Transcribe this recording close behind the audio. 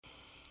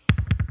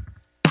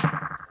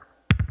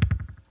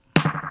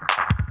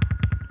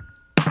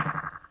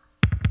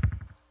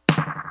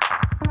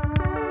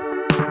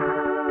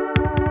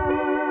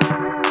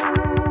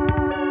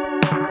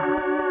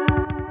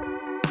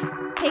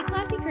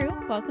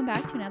welcome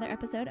back to another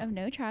episode of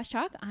No Trash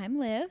Talk. I'm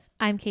Liv.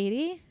 I'm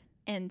Katie.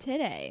 And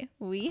today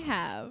we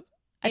have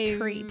A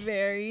treat.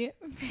 Very,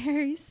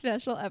 very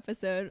special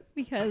episode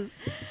because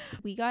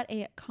we got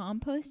a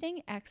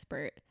composting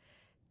expert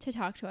to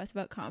talk to us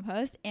about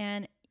compost,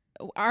 and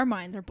our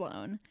minds are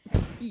blown.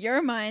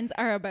 Your minds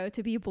are about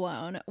to be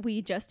blown.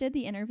 We just did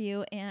the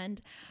interview and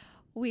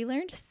we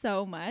learned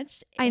so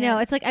much. I know.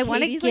 It's like I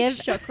want to Katie's give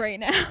like shook right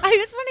now. I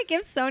just want to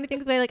give so many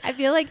things away. Like I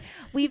feel like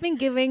we've been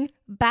giving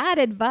bad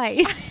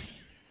advice.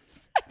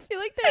 I feel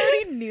like they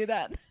already knew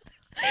that.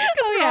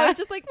 Because we're always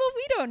just like, well,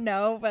 we don't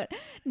know. But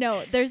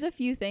no, there's a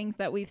few things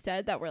that we've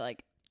said that we're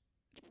like,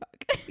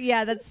 fuck.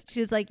 Yeah,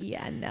 she's like,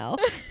 yeah, no.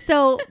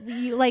 So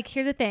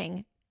here's the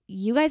thing.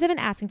 You guys have been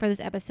asking for this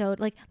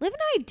episode. Like Liv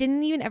and I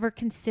didn't even ever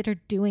consider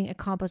doing a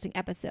composting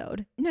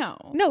episode. No,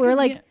 we were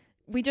like,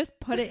 we just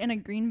put it in a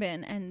green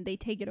bin and they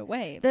take it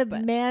away. The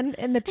man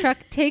in the truck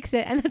takes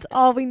it, and that's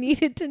all we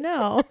needed to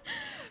know.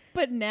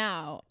 But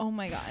now, oh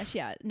my gosh,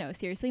 yeah, no,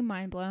 seriously,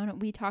 mind blown.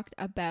 We talked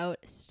about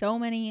so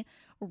many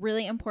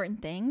really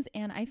important things,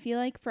 and I feel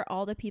like for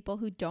all the people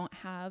who don't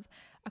have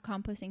a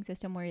composting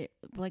system where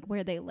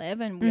they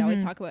live, and we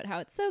always talk about how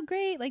it's so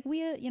great, like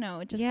we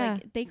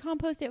like they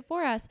compost it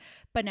for us,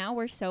 but now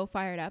we're so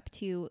fired up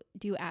to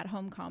do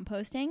at-home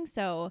composting,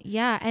 so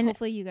yeah, and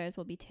hopefully you guys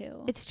will be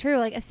too. It's true.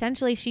 Like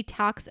essentially she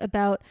talks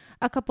about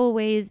a couple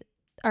ways,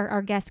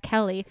 our guest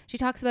Kelly, she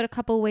talks about a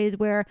couple ways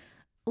where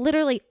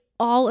literally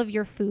all of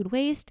your food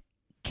waste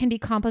can be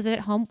composted at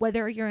home,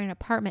 whether you're in an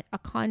apartment, a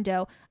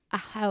condo, a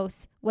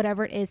house,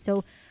 whatever it is.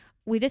 So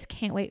we just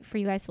can't wait for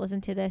you guys to listen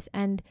to this.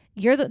 And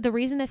you're the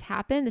reason this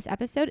happened, this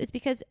episode, is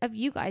because of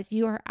you guys.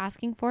 You are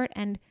asking for it,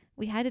 and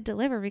we had to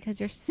deliver because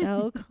you're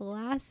so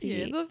classy.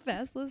 You're the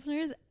best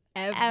listeners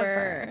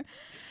ever.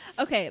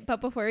 Okay,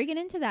 but before we get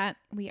into that,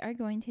 we are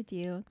going to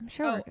do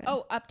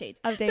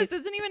updates. This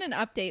isn't even an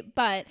update,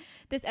 but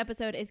this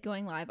episode is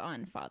going live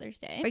on Father's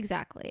Day.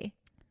 Exactly.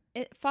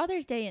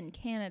 Father's Day in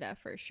Canada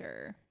for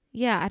sure.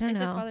 Yeah, I don't know.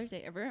 Is it Father's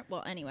Day ever?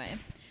 Well, anyway.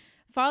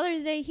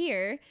 Father's Day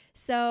here.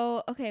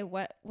 So, okay,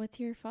 what's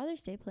your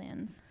Father's Day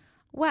plans?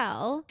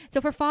 Well, so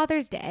for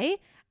Father's Day,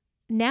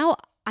 now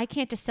I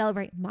can't just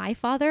celebrate my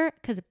father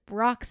because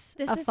Brock's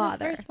a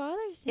father. His first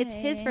Father's Day. It's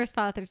his first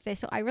Father's Day.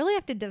 So I really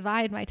have to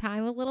divide my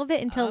time a little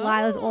bit until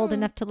Lila's old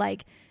enough to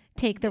like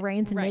take the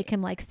reins and make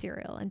him like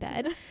cereal in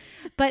bed.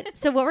 But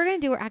so what we're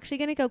going to do, we're actually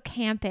going to go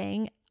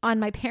camping on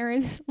my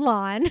parents'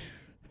 lawn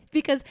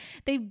because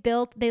they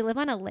live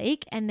on a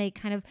lake, and they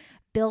kind of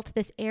built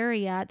this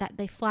area that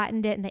they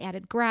flattened it and they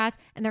added grass,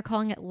 and they're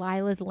calling it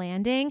Lila's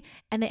Landing,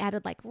 and they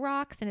added like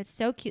rocks, and it's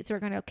so cute. So we're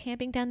going to go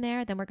camping down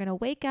there. Then we're going to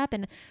wake up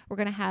and we're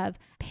going to have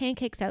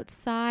pancakes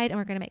outside, and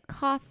we're going to make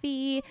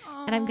coffee.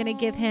 Aww. And I'm going to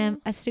give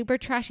him a super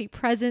trashy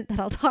present that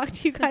I'll talk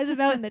to you guys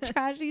about in the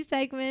trashy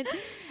segment.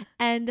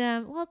 And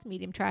it's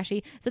medium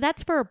trashy. So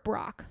that's for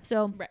Brock.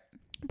 So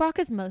Brock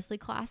is mostly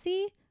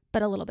classy,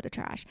 but a little bit of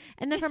trash.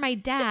 And then for my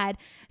dad,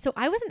 so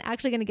I wasn't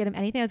actually going to get him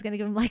anything. I was going to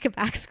give him like a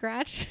back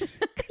scratch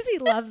because he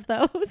loves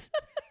those.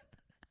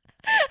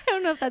 I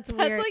don't know if that's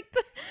weird. That's like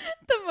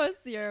the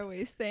most zero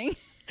waste thing.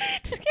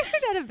 Just give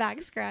your dad a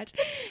back scratch.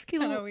 It's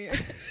kind of weird.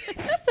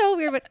 It's so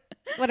weird, but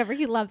whatever.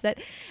 He loves it.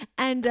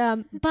 And,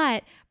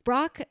 but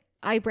Brock,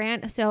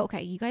 so,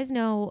 okay, you guys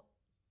know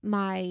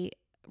my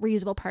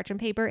reusable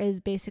parchment paper is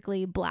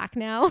basically black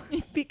now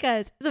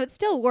so it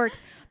still works.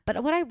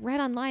 But what I read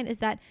online is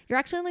that you're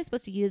actually only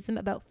supposed to use them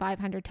about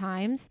 500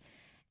 times.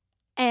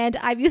 And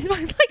I've used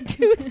mine like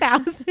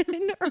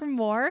 2,000 or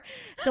more.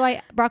 So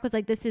Brock was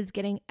like, this is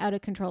getting out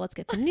of control. Let's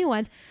get some new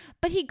ones.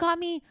 But he got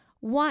me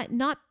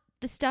not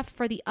the stuff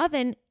for the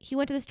oven. He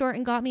went to the store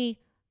and got me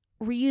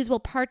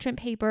reusable parchment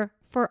paper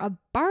for a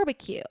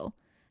barbecue. And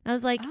I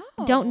was like,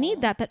 don't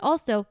need that. But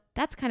also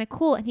that's kind of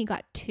cool. And he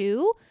got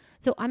 2.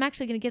 So I'm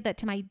actually going to give that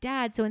to my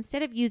dad. So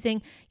instead of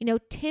using,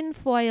 tin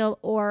foil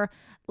or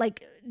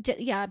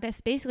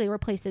basically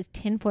replaces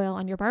tin foil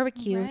on your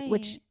barbecue,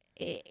 which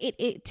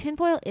tin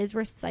foil is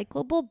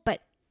recyclable,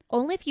 but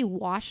only if you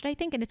wash it, I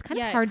think. And it's kind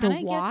of hard to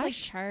wash. Gets like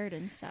charred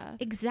and stuff.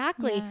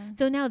 Exactly. Yeah.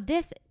 So now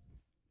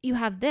you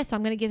have this. So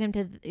I'm going to give him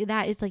to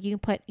that. It's like you can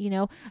put,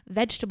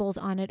 vegetables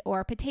on it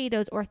or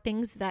potatoes or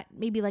things that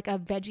maybe like a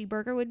veggie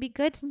burger would be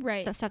good.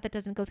 Right. The stuff that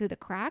doesn't go through the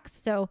cracks.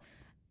 So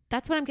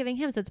that's what I'm giving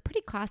him. So it's a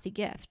pretty classy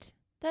gift.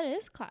 That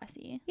is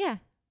classy. Yeah.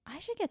 I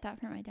should get that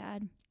for my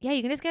dad. Yeah,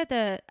 you can just get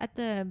at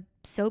the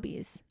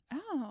Sobeys.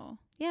 Oh.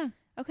 Yeah.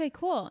 Okay,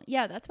 cool.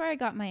 Yeah, that's where I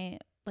got my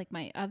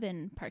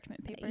oven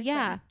parchment paper.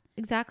 Yeah,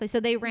 exactly. So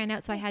they ran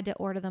out, so I had to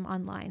order them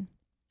online.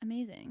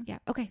 Amazing. Yeah.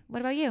 Okay. What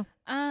about you?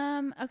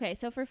 Okay.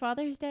 So for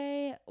Father's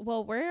Day,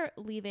 well, we're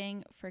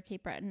leaving for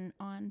Cape Breton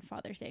on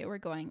Father's Day. We're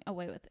going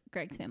away with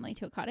Greg's family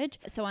to a cottage.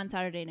 So on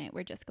Saturday night,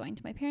 we're just going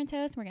to my parents'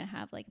 house. We're going to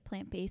have like a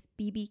plant-based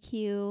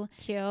BBQ.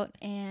 Cute.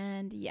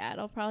 And yeah,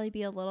 it'll probably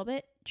be a little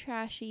bit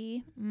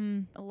trashy,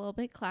 a little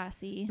bit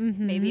classy.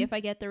 Mm-hmm. Maybe if I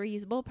get the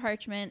reusable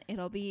parchment,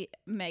 it'll be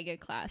mega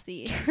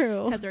classy.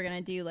 True. Because we're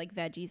going to do like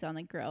veggies on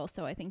the grill.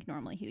 So I think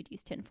normally he would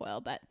use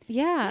tinfoil, but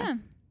yeah.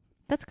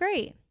 That's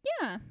great.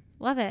 Yeah.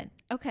 Love it.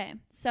 Okay,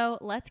 so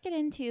let's get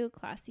into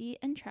classy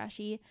and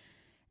trashy.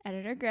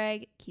 Editor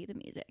Greg, cue the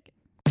music.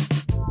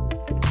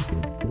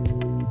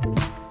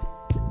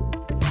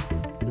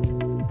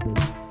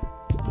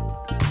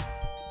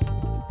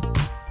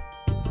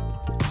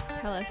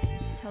 Tell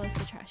us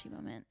the trashy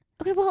moment.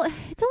 Okay, well,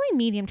 it's only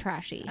medium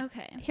trashy.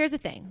 Okay. Here's the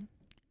thing.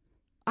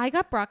 I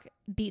got Brock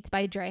Beats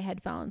by Dre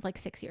headphones like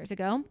 6 years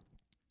ago,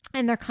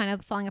 and they're kind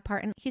of falling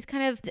apart, and he's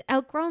kind of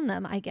outgrown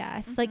them, I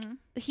guess. Like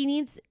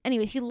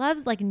he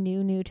loves like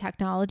new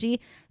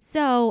technology.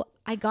 So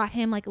I got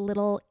him like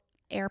little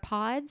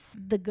AirPods,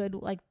 the good,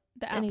 like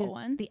the Apple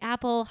ones, the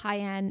Apple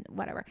high-end,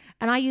 whatever.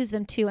 And I use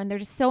them too, and they're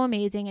just so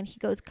amazing. And he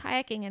goes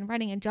kayaking and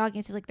running and jogging.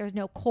 It's just like there's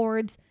no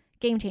cords,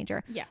 game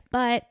changer. Yeah.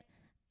 But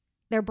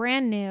they're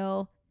brand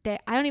new. I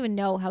don't even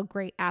know how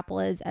great Apple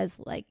is as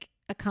like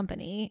a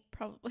company.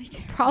 Probably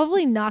terrible.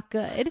 Probably not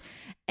good.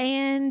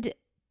 And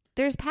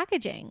there's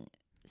packaging.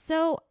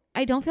 So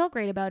I don't feel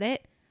great about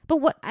it.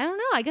 But I don't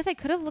know. I guess I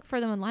could have looked for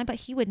them online, but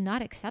he would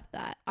not accept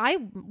that. I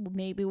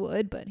maybe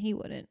would, but he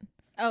wouldn't.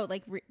 Oh,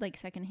 like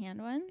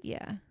secondhand ones?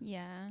 Yeah.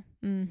 Yeah.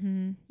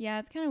 Mm-hmm. Yeah,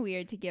 it's kind of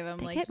weird to give them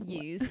They like get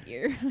used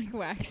ear, like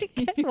waxy.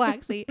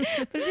 Waxy.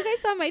 But if you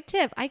guys saw my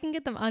tip, I can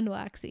get them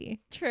unwaxy.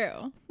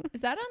 True.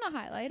 Is that on a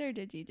highlight or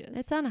did you just?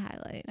 It's on a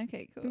highlight.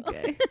 Okay, cool.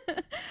 Okay.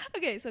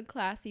 Okay, so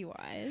classy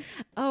wise.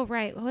 Oh,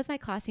 right. What was my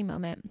classy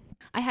moment?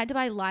 I had to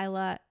buy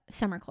Lila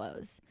summer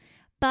clothes,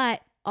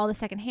 but all the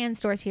secondhand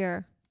stores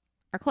here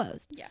are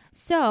closed. Yeah.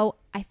 So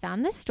I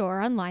found this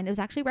store online. It was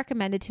actually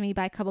recommended to me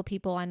by a couple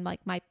people on like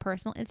my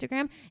personal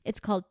Instagram. It's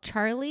called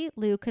Charlie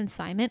Lou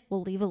Consignment.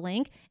 We'll leave a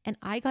link. And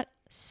I got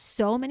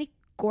so many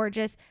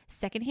gorgeous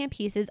secondhand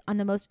pieces on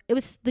the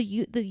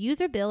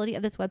usability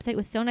of this website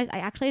was so nice. I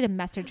actually had to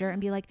message her and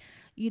be like,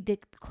 the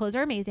clothes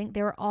are amazing.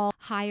 They were all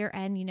higher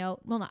end, well,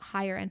 not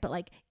higher end, but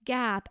like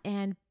Gap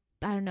and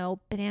I don't know,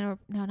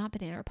 not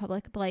Banana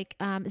Republic, but like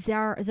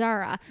Zara,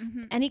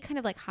 Mm-hmm. any kind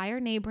of like higher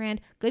name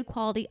brand, good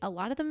quality. A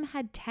lot of them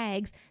had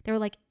tags. They were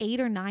like $8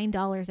 or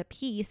 $9 a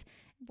piece.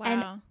 Wow.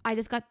 And I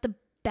just got the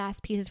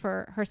best pieces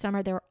for her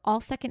summer. They were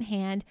all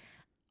secondhand,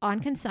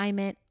 on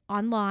consignment,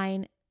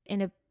 online,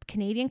 in a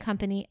Canadian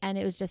company, and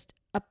it was just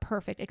a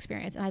perfect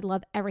experience. And I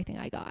love everything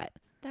I got.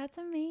 That's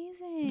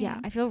amazing. Yeah,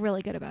 I feel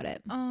really good about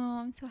it. Oh,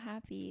 I'm so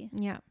happy.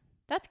 Yeah.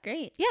 That's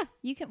great. Yeah.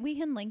 We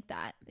can link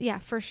that. Yeah,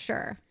 for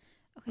sure.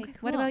 Okay, cool.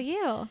 What about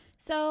you?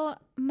 So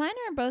mine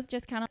are both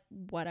just kind of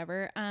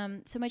whatever.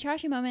 So my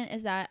trashy moment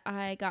is that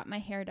I got my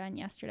hair done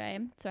yesterday.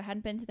 So I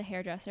hadn't been to the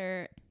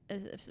hairdresser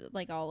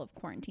like all of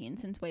quarantine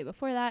since way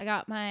before that. I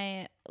got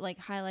my like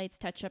highlights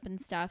touch up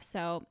and stuff.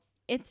 So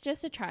it's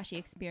just a trashy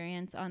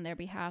experience on their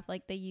behalf.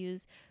 Like they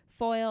use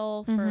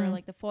foil for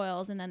like the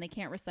foils, and then they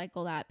can't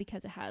recycle that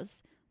because it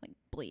has like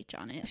bleach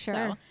on it. Sure.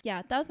 So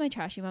yeah, that was my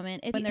trashy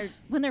moment.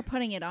 When they're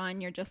putting it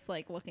on, you're just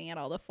like looking at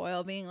all the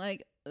foil being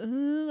like,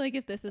 like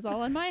if this is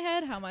all on my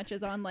head, how much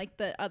is on like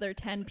the other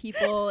 10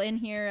 people in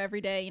here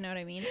every day? You know what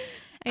I mean?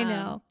 I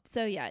know.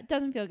 So yeah, it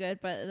doesn't feel good,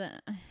 but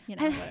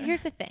And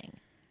here's the thing.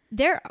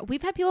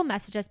 We've had people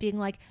message us being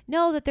like,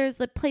 no, that there's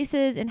like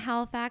places in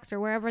Halifax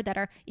or wherever that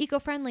are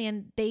eco-friendly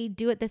and they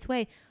do it this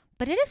way.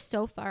 But it is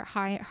so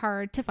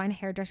hard to find a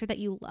hairdresser that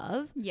you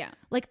love. Yeah.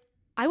 Like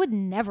I would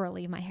never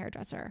leave my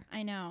hairdresser.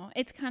 I know.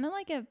 It's kind of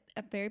like a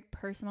very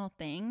personal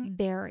thing.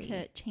 Very.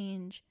 To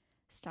change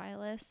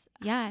stylists.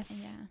 Yes.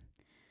 Yeah.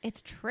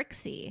 It's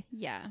tricksy.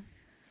 Yeah.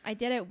 I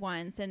did it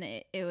once and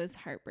it was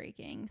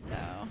heartbreaking. So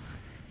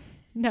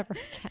never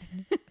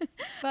again.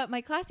 But my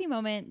classy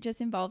moment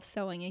just involves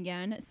sewing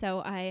again. So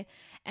I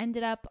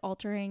ended up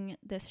altering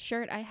this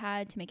shirt I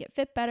had to make it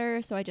fit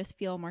better. So I just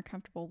feel more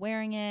comfortable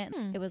wearing it.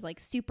 It was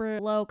like super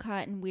low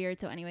cut and weird.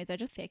 So anyways, I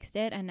just fixed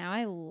it and now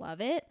I love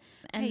it.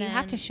 And hey, you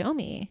have to show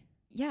me.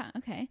 Yeah.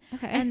 Okay.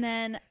 Okay. And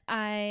then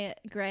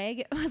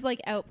Greg was like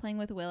out playing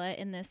with Willa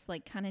in this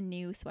like kind of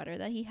new sweater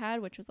that he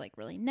had, which was like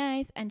really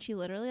nice. And she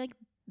literally like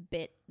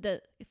bit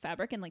the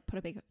fabric and like put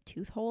a big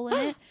tooth hole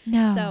in it.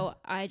 No. So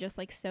I just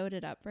like sewed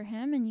it up for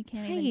him and you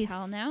can't even Nice.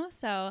 tell now.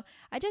 So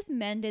I just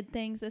mended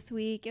things this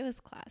week. It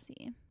was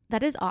classy.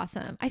 That is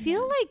awesome. I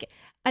feel like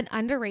an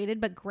underrated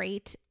but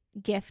great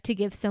gift to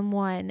give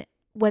someone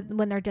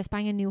when they're just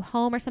buying a new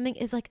home or something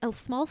is like a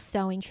small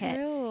sewing kit.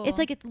 True. It's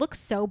like it looks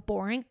so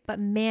boring, but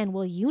man,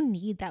 will you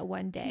need that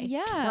one day.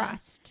 Yeah.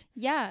 Trust.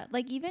 Yeah.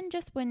 Like even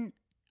just when,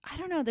 I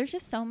don't know, there's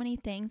just so many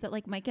things that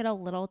like might get a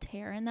little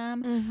tear in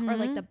them or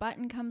like the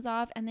button comes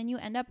off and then you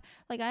end up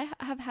like I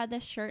have had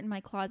this shirt in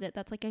my closet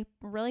that's like a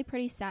really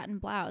pretty satin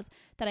blouse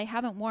that I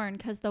haven't worn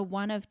because the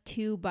one of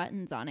 2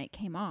 buttons on it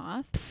came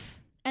off.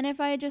 And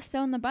if I had just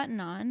sewn the button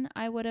on,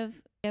 I would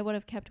have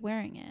kept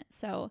wearing it.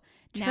 So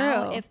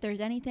now True. if there's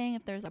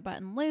a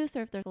button loose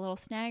or if there's a little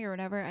snag or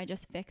whatever, I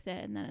just fix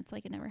it and then it's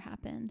like it never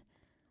happened.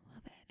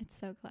 Love it. It's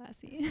so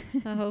classy.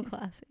 So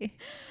classy.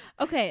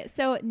 Okay,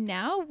 so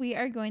now we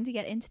are going to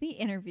get into the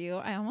interview.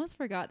 I almost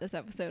forgot this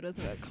episode was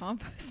about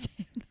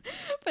composting,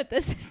 but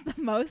this is the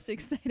most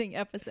exciting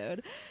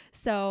episode.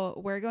 So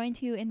we're going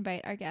to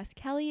invite our guest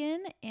Kelly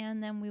in,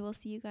 and then we will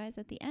see you guys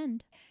at the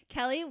end.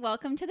 Kelly,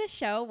 welcome to the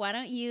show. Why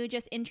don't you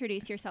just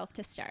introduce yourself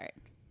to start?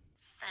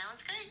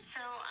 Sounds great. So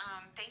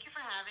thank you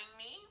for having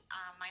me.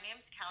 My name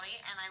is Kelly,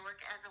 and I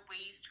work as a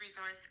Waste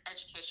Resource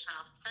Education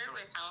Officer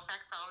with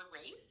Halifax Solid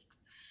Waste.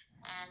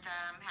 And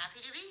I'm happy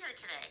to be here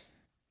today.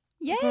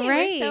 Yay,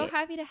 Great. we're so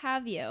happy to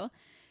have you.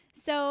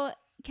 So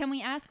can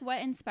we ask what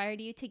inspired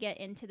you to get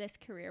into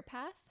this career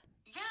path?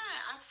 Yeah,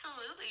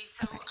 absolutely.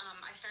 So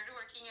I started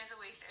working as a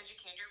waste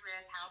educator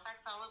with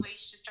Halifax Solid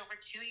Waste just over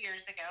 2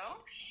 years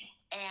ago.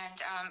 And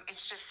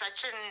it's just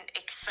such an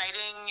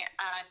exciting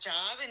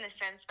job in the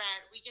sense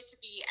that we get to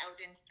be out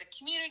into the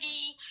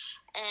community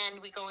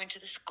and we go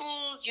into the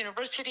schools,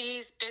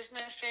 universities,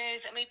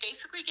 businesses, and we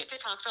basically get to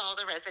talk to all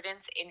the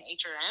residents in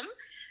HRM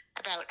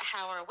about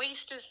how our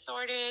waste is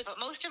sorted. But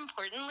most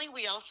importantly,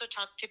 we also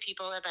talk to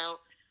people about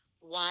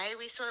why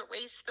we sort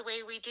waste the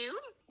way we do.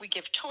 We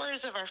give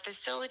tours of our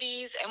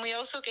facilities, and we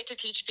also get to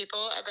teach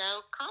people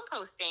about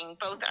composting,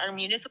 both our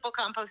municipal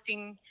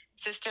composting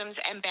systems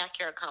and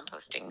backyard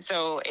composting.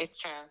 So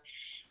it's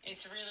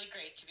really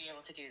great to be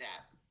able to do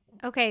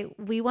that. Okay,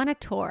 we want a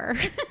tour.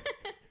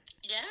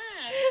 Yeah,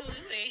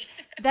 absolutely.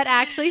 That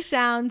actually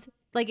sounds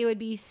like it would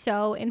be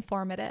so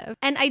informative.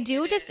 And I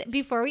do just,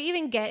 before we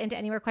even get into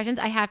any more questions,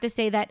 I have to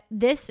say that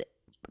this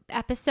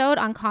episode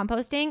on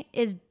composting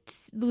is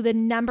the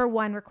number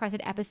one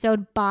requested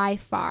episode by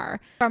far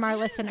from our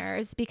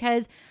listeners,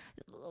 because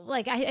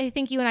like I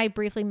think you and I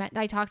briefly met,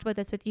 I talked about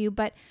this with you,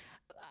 but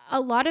a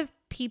lot of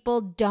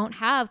people don't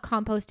have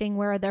composting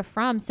where they're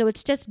from. So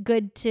it's just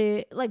good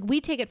to, like,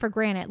 we take it for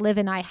granted, Liv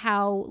and I,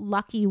 how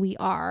lucky we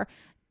are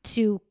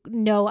to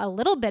know a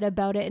little bit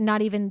about it, and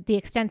not even the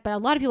extent, but a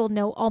lot of people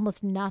know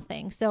almost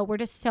nothing. So we're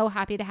just so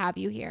happy to have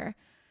you here.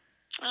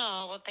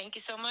 Oh, well, thank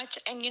you so much.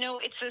 And,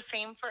 it's the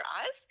same for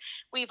us.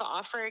 We've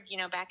offered,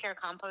 backyard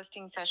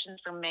composting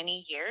sessions for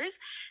many years,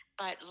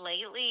 but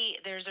lately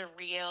there's a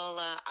real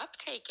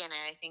uptake in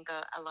it. I think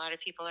a lot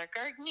of people are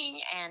gardening,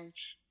 and,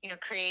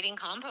 creating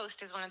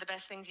compost is one of the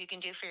best things you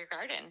can do for your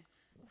garden.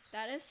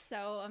 That is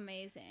so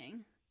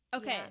amazing.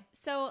 Okay, Yeah.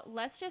 So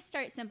let's just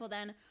start simple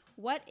then.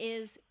 What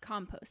is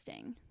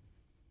composting?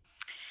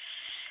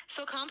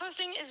 So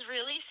composting is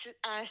really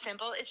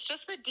simple. It's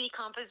just the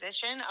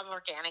decomposition of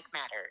organic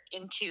matter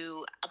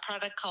into a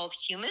product called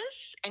humus.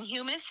 And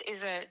humus is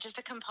just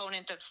a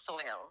component of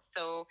soil.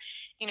 So,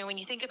 when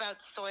you think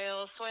about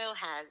soil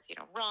has,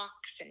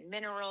 rocks and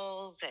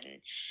minerals and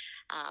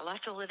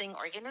lots of living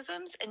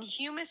organisms. And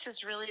humus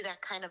is really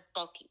that kind of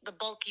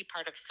bulky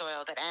part of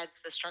soil that adds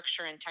the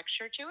structure and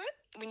texture to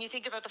it. When you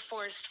think about the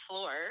forest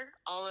floor,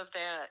 all of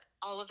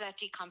that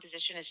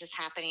decomposition is just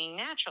happening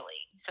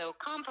naturally. So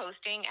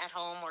composting at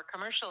home or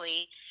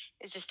commercially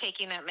is just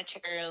taking that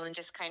material and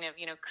just kind of,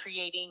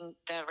 creating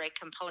the right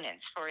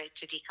components for it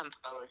to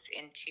decompose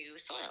into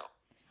soil.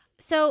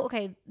 So,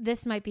 okay,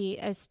 this might be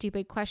a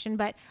stupid question,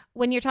 but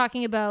when you're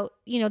talking about,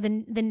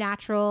 the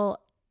natural,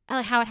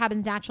 how it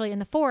happens naturally in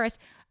the forest,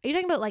 are you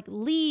talking about like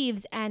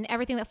leaves and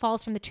everything that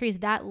falls from the trees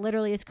that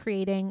literally is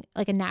creating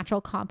like a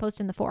natural compost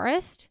in the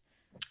forest?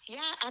 Yeah,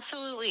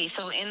 absolutely.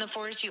 So in the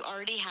forest, you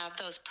already have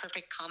those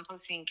perfect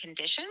composting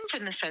conditions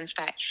in the sense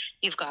that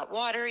you've got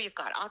water, you've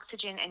got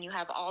oxygen, and you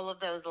have all of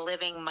those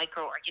living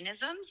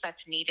microorganisms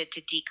that's needed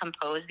to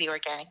decompose the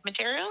organic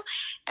material.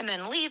 And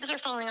then leaves are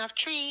falling off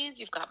trees,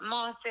 you've got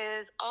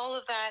mosses, all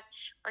of that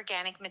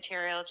organic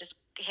material just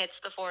hits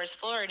the forest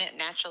floor and it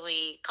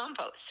naturally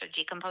composts or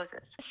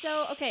decomposes.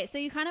 So, okay, so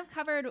you kind of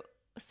covered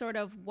sort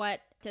of what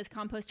does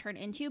compost turn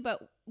into,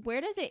 but where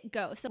does it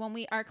go? So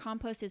when our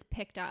compost is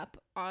picked up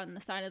on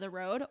the side of the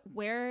road,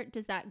 where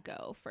does that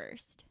go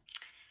first?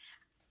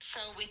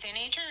 So within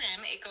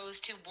HRM, it goes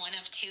to one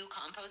of two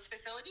compost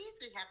facilities.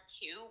 We have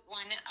two,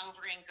 one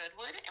over in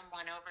Goodwood and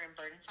one over in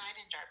Burnside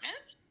and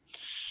Dartmouth.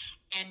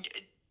 And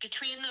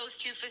between those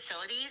two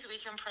facilities, we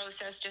can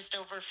process just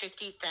over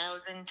 50,000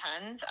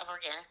 tons of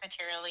organic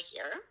material a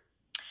year.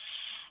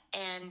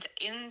 And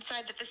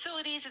inside the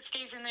facilities, it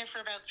stays in there for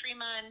about 3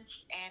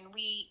 months. And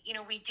we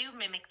do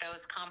mimic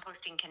those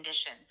composting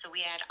conditions. So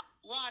we add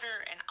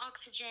water and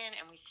oxygen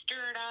and we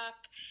stir it up,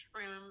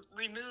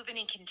 remove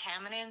any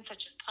contaminants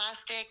such as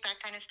plastic,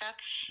 that kind of stuff.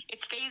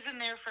 It stays in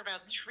there for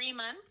about 3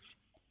 months,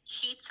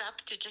 heats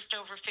up to just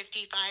over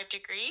 55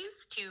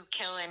 degrees to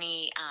kill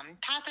any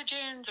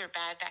pathogens or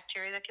bad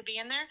bacteria that could be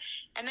in there.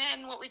 And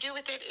then what we do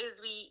with it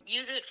is we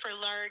use it for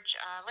large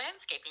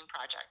landscaping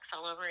projects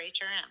all over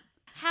HRM.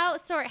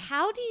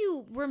 How do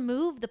you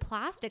remove the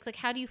plastics? Like,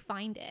 how do you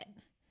find it?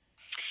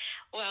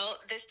 Well,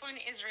 this one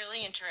is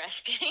really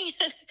interesting.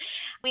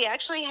 We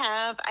actually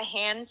have a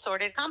hand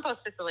sorted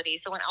compost facility.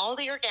 So when all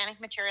the organic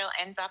material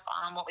ends up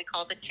on what we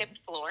call the tip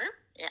floor,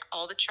 yeah,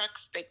 all the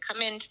trucks, they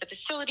come into the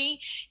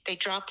facility, they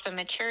drop the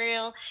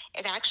material.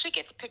 It actually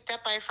gets picked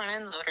up by a front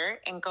end loader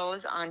and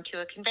goes onto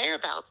a conveyor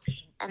belt.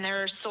 And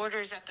there are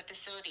sorters at the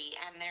facility,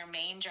 and their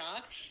main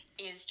job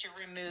is to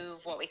remove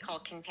what we call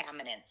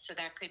contaminants. So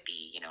that could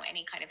be,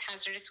 any kind of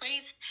hazardous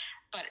waste.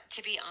 But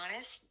to be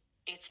honest,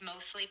 it's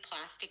mostly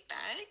plastic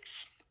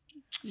bags.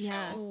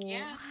 Yeah. So,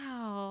 yeah.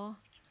 Wow.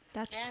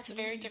 That's Yeah, it's a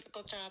very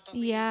difficult job. But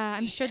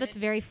I'm sure that's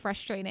very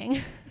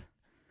frustrating.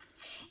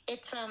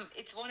 It's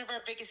one of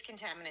our biggest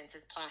contaminants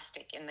is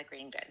plastic in the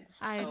green bins.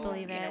 I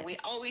believe it. We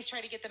always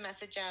try to get the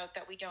message out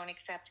that we don't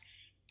accept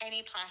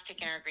any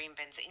plastic in our green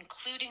bins,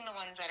 including the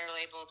ones that are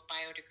labeled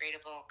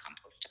biodegradable,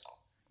 compostable.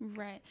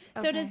 Right.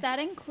 So does that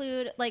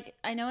include, like,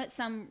 I know at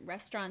some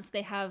restaurants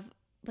they have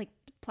like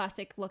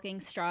plastic looking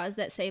straws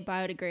that say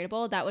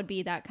biodegradable. That would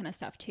be that kind of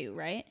stuff too,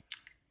 right?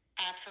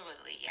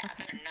 Absolutely. Yeah.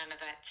 Okay. None of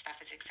that stuff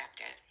is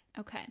accepted.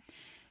 Okay.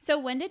 So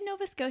when did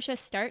Nova Scotia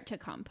start to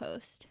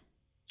compost?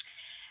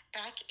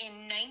 Back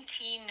in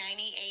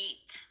 1998.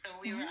 So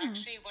we were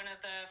actually one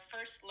of the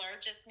first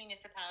largest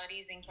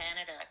municipalities in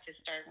Canada to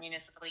start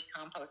municipally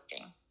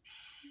composting.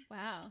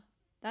 Wow.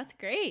 That's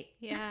great.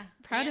 Yeah.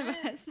 Proud of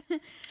us.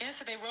 Yeah,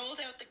 so they rolled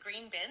out the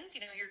green bins,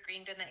 your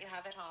green bin that you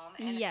have at home.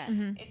 And Yes.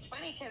 It's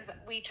funny because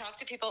we talk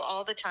to people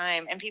all the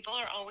time, and people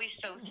are always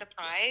so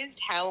surprised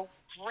how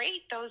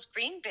great those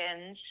green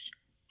bins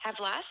have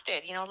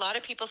lasted. A lot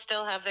of people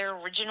still have their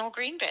original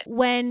green bin.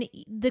 When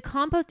the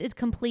compost is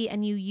complete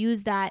and you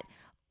use that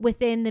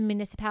within the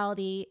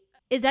municipality,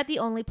 is that the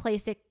only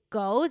place it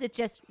goes? It's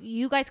just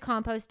you guys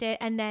compost it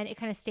and then it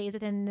kind of stays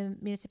within the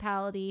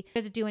municipality.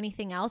 Does it do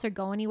anything else or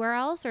go anywhere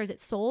else, or is it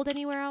sold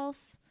anywhere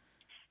else?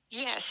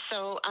 Yes.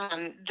 So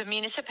the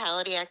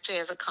municipality actually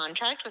has a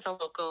contract with a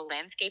local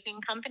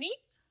landscaping company,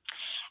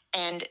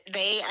 and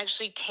they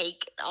actually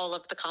take all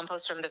of the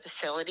compost from the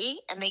facility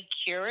and they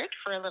cure it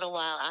for a little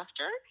while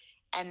after.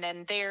 And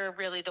then they're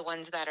really the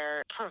ones that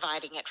are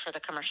providing it for the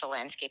commercial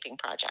landscaping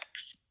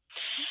projects.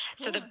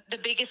 Cool. So the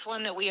biggest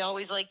one that we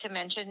always like to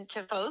mention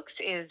to folks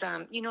is,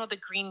 the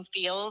green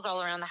fields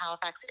all around the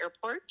Halifax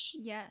airport.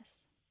 Yes.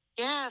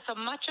 Yeah, so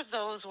much of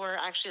those were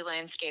actually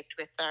landscaped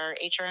with our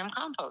HRM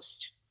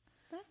compost.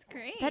 That's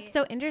great. That's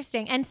so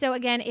interesting. And so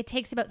again, it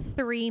takes about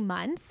 3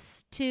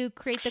 months to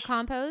create the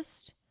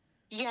compost?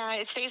 Yeah,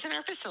 it stays in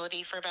our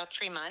facility for about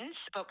 3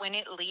 months, but when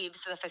it leaves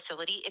the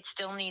facility, it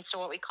still needs to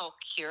what we call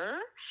cure.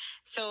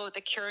 So the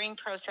curing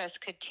process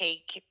could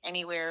take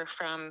anywhere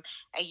from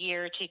a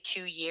year to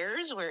 2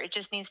 years, where it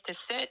just needs to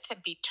sit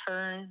and be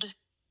turned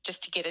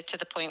just to get it to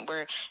the point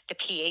where the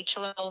pH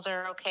levels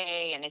are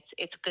okay and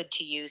it's good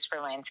to use for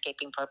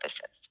landscaping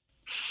purposes.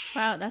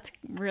 Wow, that's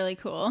really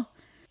cool.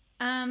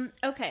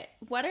 Okay,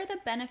 what are the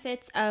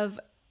benefits of,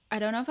 I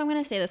don't know if I'm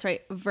going to say this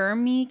right,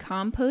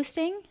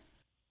 vermicomposting?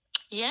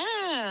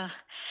 Yeah.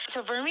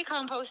 So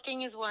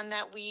vermicomposting is one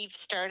that we've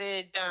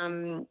started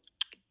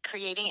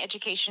creating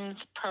education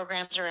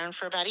programs around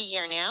for about a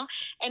year now.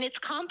 And it's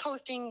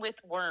composting with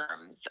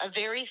worms, a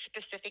very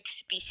specific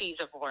species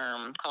of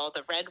worm called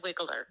the red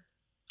wiggler.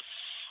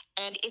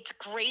 And it's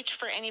great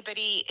for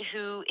anybody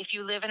who, if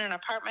you live in an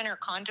apartment or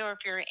condo, or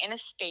if you're in a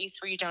space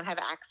where you don't have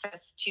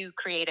access to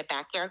create a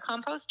backyard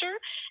composter,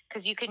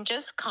 because you can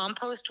just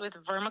compost with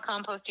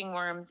vermicomposting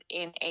worms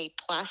in a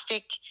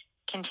plastic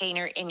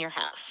container in your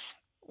house.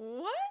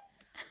 What?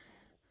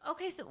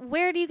 Okay, so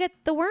where do you get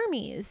the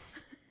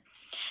wormies?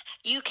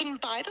 You can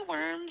buy the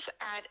worms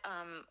at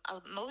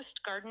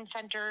most garden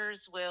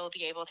centers will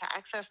be able to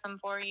access them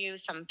for you.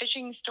 Some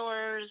fishing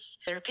stores.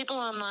 There are people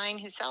online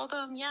who sell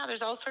them. Yeah,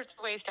 there's all sorts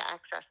of ways to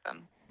access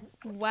them.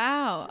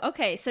 Wow.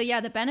 Okay, so yeah,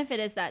 the benefit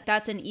is that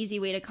that's an easy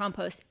way to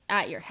compost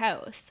at your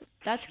house.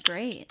 That's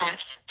great.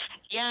 Yes.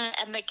 Yeah,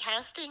 and the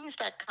castings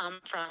that come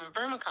from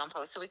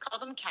vermicompost, so we call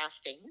them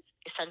castings.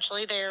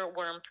 Essentially, they're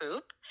worm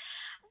poop.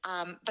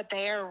 But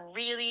they are a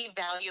really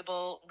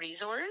valuable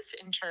resource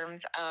in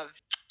terms of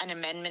an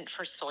amendment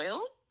for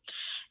soil.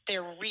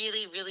 They're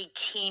really, really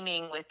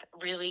teeming with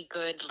really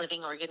good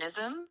living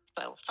organisms,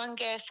 so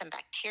fungus and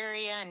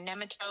bacteria and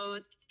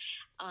nematodes.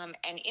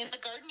 And in the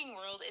gardening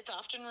world, it's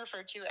often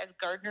referred to as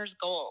gardener's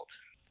gold.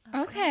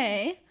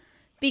 Okay.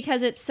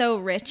 Because it's so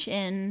rich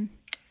in...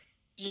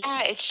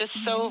 Yeah, it's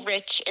just so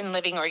rich in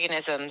living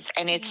organisms.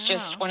 And it's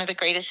just one of the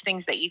greatest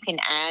things that you can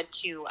add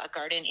to a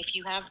garden. If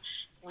you have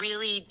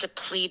really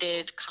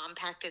depleted,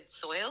 compacted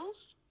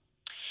soils,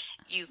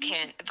 you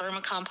can,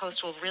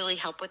 vermicompost will really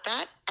help with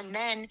that. And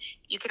then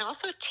you can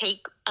also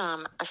take a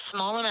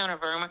small amount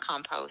of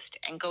vermicompost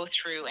and go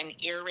through an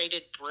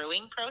aerated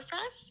brewing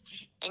process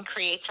and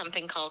create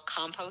something called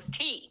compost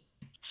tea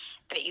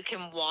that you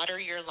can water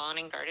your lawn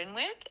and garden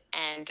with.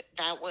 And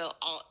that will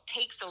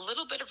takes a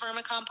little bit of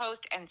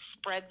vermicompost and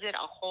spreads it a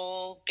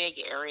whole big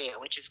area,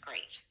 which is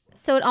great.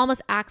 So it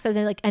almost acts as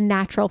a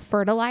natural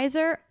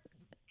fertilizer?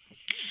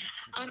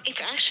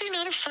 It's actually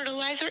not a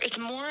fertilizer. It's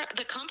more,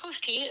 the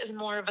compost tea is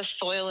more of a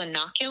soil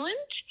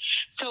inoculant.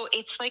 So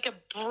it's like a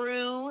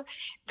brew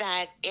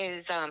that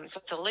is, so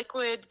it's a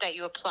liquid that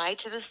you apply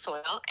to the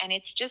soil, and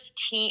it's just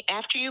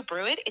after you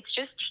brew it, it's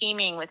just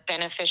teeming with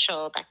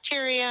beneficial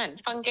bacteria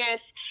and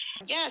fungus.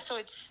 Yeah, so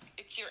it's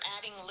you're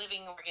adding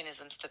living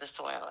organisms to the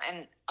soil,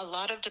 and a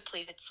lot of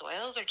depleted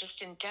soils are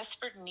just in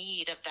desperate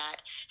need of that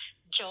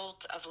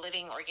jolt of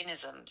living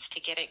organisms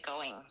to get it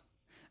going.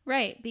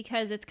 Right,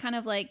 because it's kind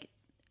of like,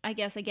 I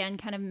guess, again,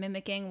 kind of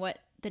mimicking what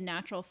the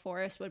natural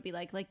forest would be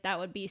like. Like that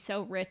would be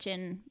so rich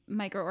in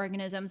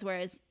microorganisms,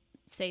 whereas,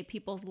 say,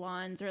 people's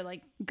lawns or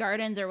like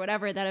gardens or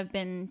whatever that have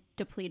been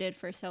depleted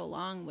for so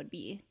long would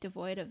be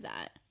devoid of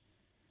that.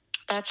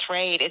 That's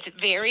right. It's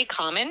very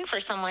common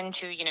for someone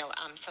to,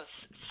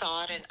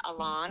 sod a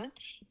lawn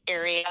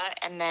area,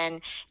 and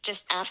then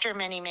just after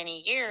many,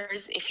 many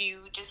years, if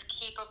you just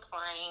keep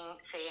applying,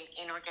 say,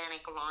 an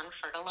inorganic lawn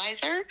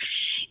fertilizer,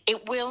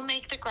 it will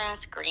make the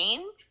grass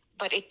green,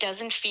 but it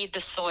doesn't feed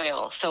the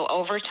soil. So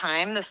over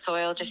time, the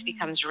soil just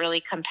becomes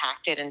really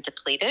compacted and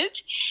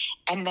depleted.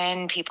 And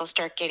then people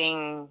start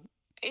getting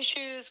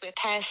issues with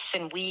pests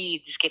and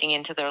weeds getting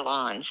into their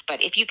lawns.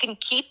 But if you can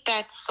keep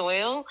that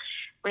soil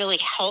really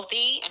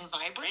healthy and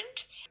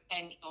vibrant,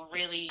 then you'll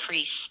really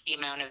increase the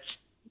amount of,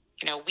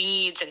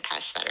 weeds and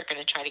pests that are going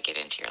to try to get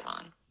into your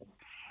lawn.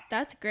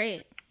 That's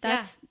great.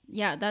 That's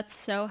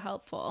so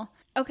helpful.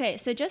 Okay,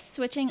 so just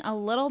switching a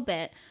little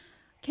bit,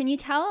 can you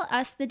tell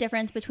us the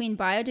difference between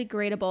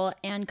biodegradable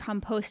and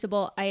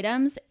compostable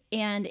items,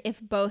 and if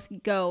both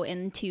go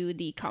into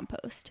the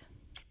compost?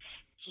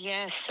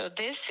 Yes, so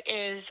this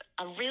is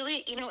a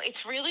really,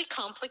 it's really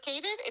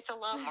complicated. It's a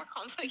lot more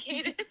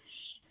complicated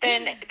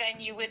than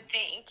you would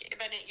think,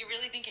 you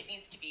really think it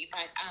needs to be.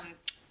 But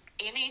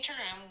in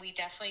HRM, we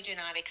definitely do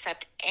not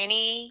accept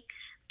any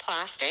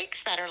plastics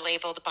that are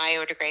labeled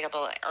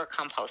biodegradable or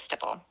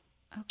compostable.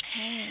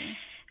 Okay.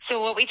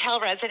 So what we tell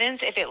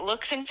residents, if it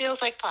looks and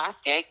feels like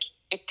plastic,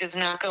 it does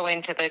not go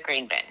into the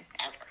green bin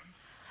ever.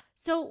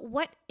 So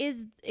what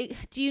is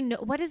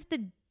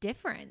the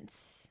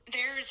difference?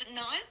 There's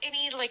not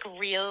any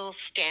real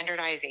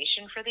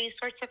standardization for these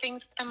sorts of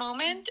things at the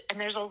moment, and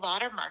there's a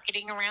lot of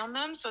marketing around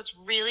them, so it's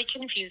really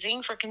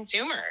confusing for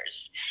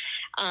consumers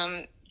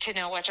to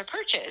know what to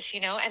purchase,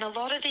 and a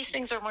lot of these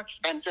things are more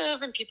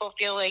expensive, and people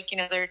feel like,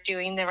 they're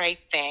doing the right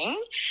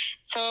thing.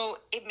 So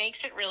it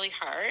makes it really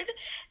hard.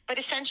 But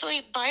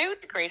essentially,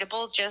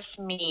 biodegradable just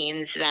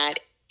means that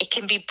it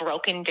can be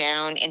broken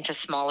down into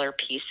smaller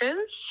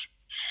pieces.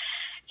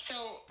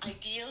 So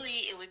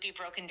ideally, it would be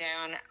broken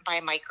down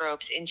by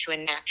microbes into a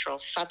natural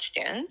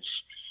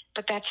substance,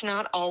 but that's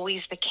not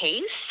always the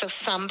case. So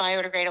some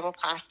biodegradable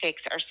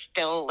plastics are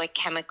still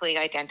chemically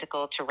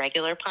identical to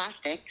regular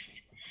plastics.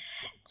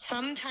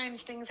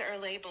 Sometimes things are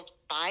labeled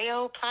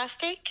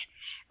bioplastic,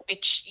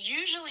 which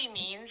usually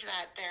means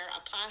that they're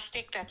a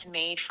plastic that's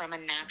made from a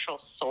natural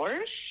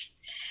source.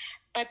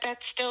 But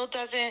that still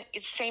doesn't,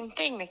 it's the same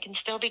thing. They can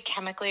still be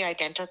chemically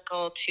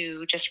identical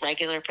to just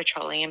regular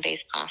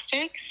petroleum-based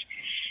plastics.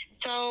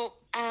 So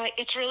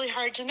it's really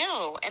hard to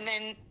know. And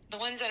then the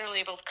ones that are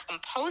labeled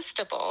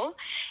compostable,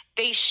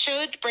 they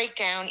should break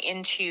down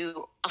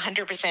into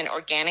 100%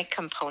 organic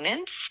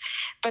components.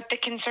 But the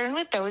concern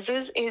with those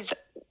is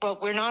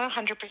we're not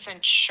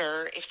 100%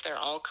 sure if they're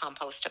all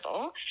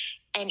compostable.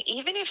 And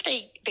even if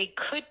they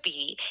could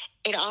be,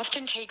 it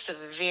often takes a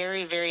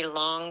very, very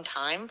long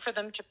time for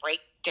them to break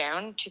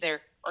down to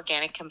their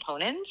organic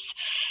components.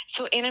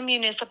 So in a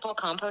municipal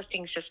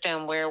composting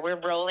system where we're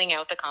rolling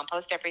out the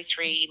compost every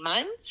 3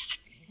 months,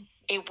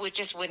 it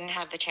wouldn't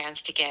have the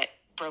chance to get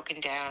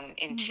broken down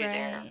into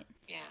their,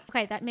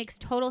 Okay, that makes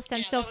total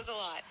sense. So that was a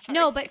lot. Sorry.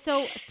 No, but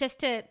so just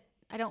to,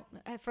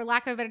 for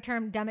lack of a better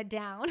term, dumb it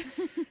down.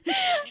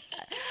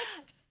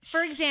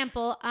 For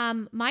example,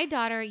 my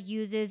daughter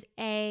uses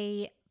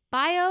a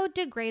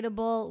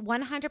biodegradable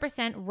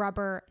 100%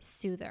 rubber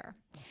soother.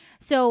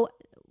 So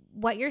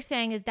what you're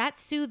saying is that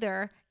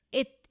soother,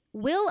 it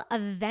will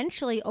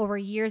eventually over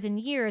years and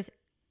years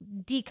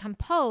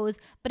decompose,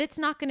 but it's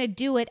not going to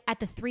do it at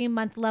the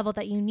 3-month level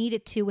that you need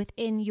it to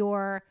within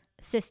your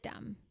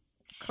system.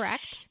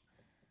 Correct?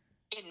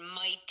 It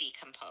might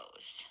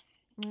decompose.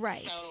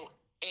 Right. So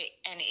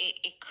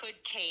it could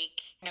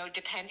take,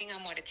 depending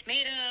on what it's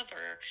made of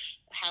or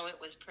how it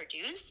was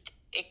produced,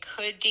 it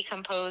could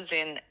decompose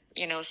in,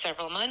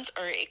 several months,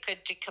 or it could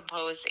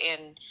decompose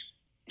in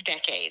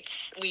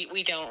decades.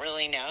 We don't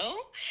really know.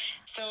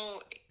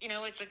 So,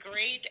 it's a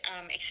great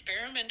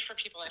experiment for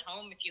people at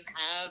home. If you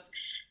have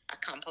a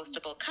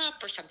compostable cup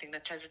or something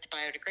that says it's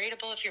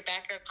biodegradable, if you're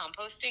backyard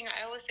composting,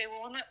 I always say,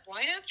 well,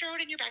 why not throw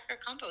it in your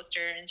backyard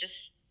composter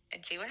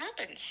and see what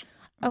happens.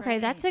 Okay,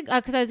 right. That's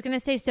because I was going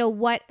to say, so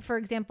what, for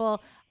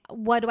example,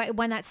 what do I,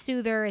 when that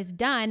soother is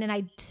done and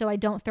I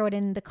don't throw it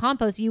in the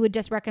compost, you would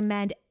just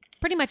recommend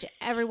pretty much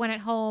everyone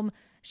at home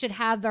should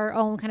have their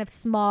own kind of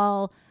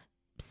small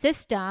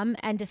system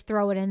and just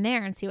throw it in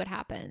there and see what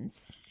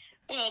happens.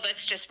 Well,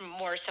 that's just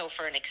more so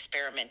for an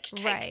experiment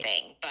type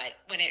thing. But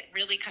when it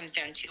really comes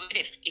down to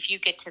it, if you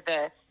get to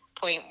the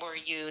point where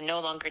you no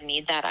longer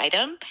need that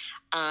item,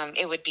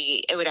 it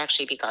would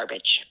actually be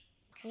garbage.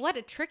 What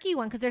a tricky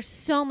one, because there's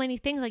so many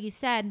things, like you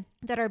said,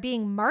 that are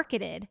being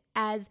marketed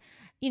as,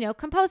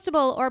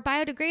 compostable or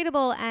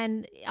biodegradable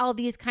and all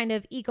these kind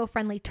of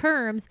eco-friendly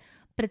terms,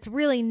 but it's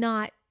really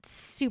not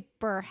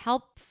super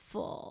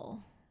helpful.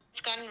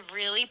 It's gotten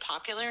really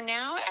popular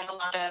now, and a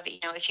lot of,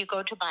 if you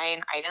go to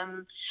buy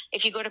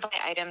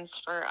items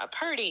for a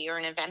party or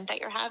an event that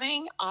you're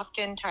having,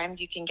 oftentimes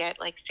you can get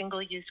like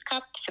single-use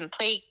cups and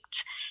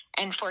plates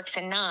and forks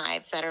and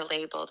knives that are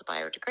labeled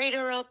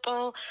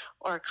biodegradable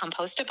or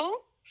compostable.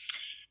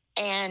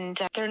 And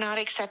they're not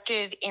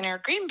accepted in our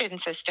green bin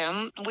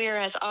system,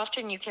 whereas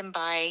often you can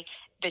buy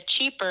the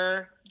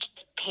cheaper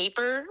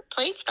paper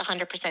plates, the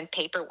 100%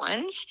 paper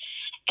ones.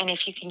 And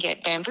if you can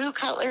get bamboo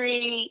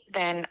cutlery,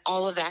 then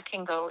all of that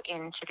can go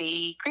into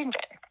the green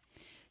bin.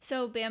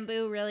 So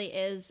bamboo really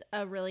is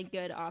a really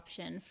good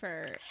option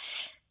for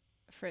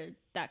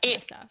that kind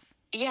of stuff.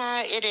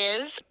 Yeah, it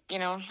is.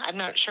 I'm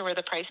not sure where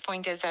the price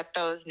point is at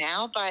those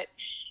now, but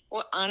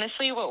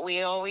honestly, what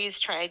we always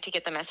try to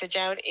get the message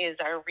out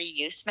is our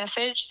reuse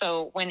message.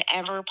 So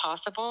whenever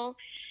possible,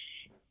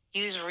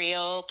 use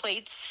real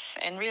plates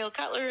and real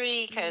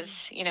cutlery, because,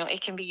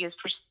 it can be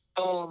used for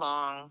so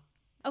long.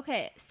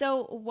 Okay,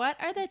 so what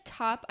are the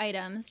top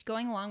items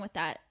going along with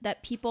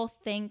that people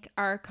think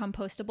are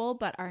compostable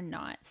but are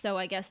not? So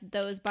I guess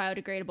those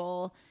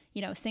biodegradable,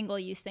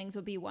 single-use things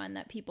would be one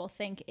that people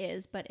think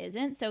is but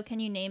isn't. So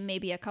can you name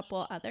maybe a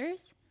couple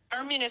others?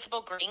 Our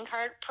municipal green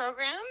card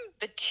program,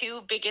 the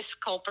two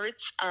biggest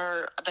culprits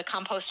are the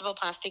compostable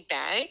plastic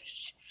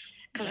bags,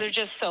 because they're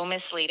just so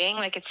misleading.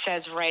 Like it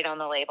says right on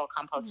the label,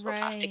 compostable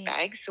plastic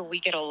bags. So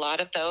we get a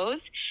lot of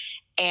those.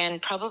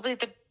 And probably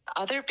the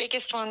other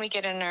biggest one we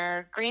get in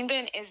our green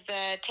bin is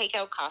the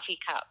takeout coffee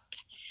cup.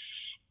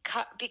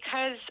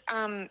 Because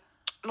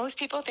most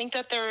people think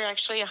that they're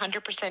actually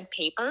 100%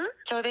 paper.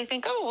 So they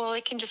think, oh, well,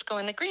 it can just go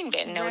in the green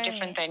bin. No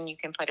different than you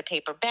can put a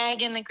paper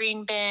bag in the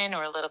green bin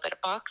or a little bit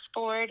of box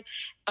board.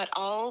 But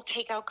all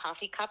takeout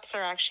coffee cups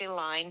are actually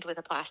lined with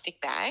a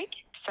plastic bag.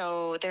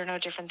 So they're no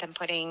different than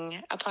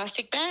putting a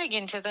plastic bag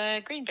into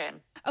the green bin.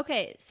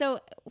 Okay,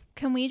 so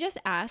can we just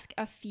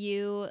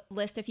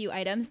list a few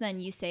items, then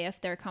you say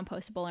if they're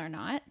compostable or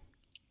not?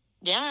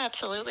 Yeah,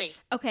 absolutely.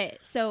 Okay,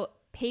 so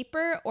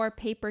paper or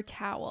paper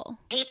towel?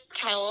 Paper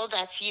towel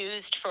that's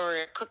used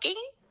for cooking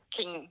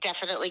can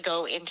definitely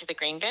go into the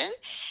green bin.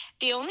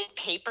 The only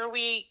paper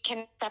we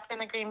can accept in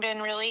the green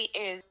bin really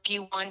is if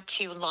you want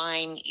to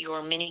line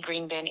your mini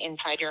green bin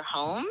inside your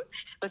home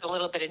with a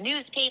little bit of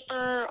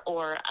newspaper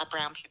or a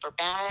brown paper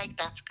bag,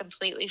 that's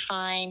completely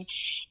fine.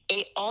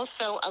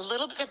 Also, a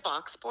little bit of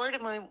box board,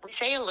 and when we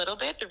say a little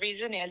bit, the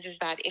reason is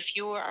that if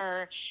you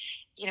are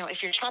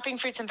if you're chopping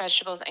fruits and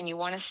vegetables and you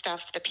want to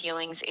stuff the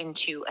peelings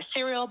into a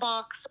cereal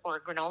box or a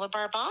granola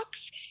bar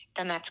box,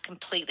 then that's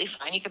completely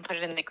fine. You can put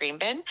it in the green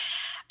bin.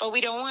 But we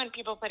don't want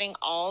people putting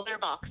all their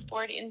box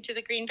board into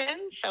the green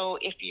bin. So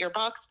if your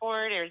box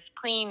board is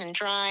clean and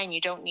dry and you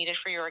don't need it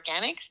for your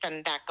organics,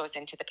 then that goes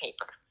into the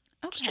paper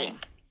stream.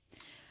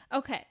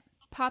 Okay.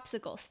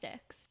 Popsicle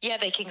sticks. Yeah,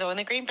 they can go in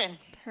the green bin.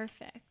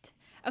 Perfect.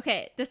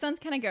 Okay, this one's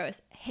kind of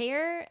gross.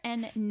 Hair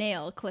and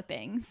nail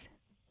clippings.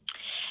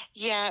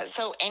 Yeah,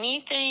 so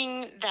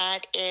anything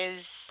that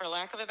is, for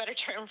lack of a better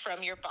term,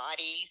 from your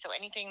body, so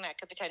anything that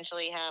could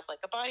potentially have like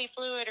a body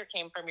fluid or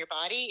came from your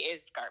body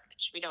is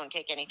garbage. We don't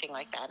take anything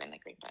like that in the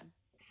green bin.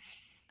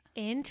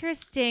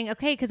 Interesting.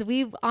 Okay, because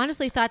we've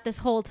honestly thought this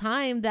whole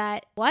time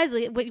that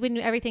when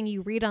everything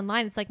you read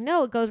online, it's like,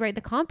 no, it goes right in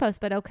the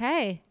compost, but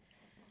okay.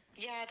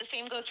 Yeah, the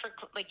same goes for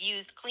like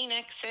used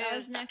Kleenexes. That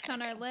was next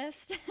on our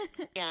list.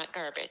 Yeah,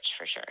 garbage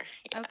for sure.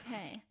 Yeah.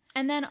 Okay.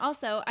 And then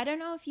also, I don't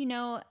know if you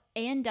know,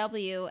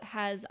 A&W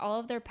has all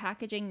of their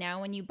packaging now.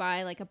 When you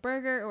buy like a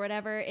burger or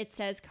whatever, it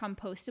says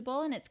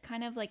compostable, and it's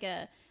kind of like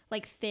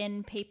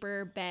thin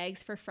paper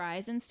bags for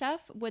fries and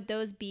stuff. Would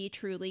those be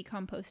truly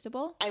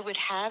compostable? I would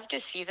have to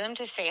see them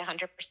to say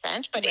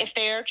 100%, but if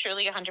they are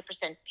truly 100%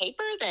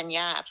 paper, then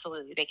yeah,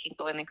 absolutely, they can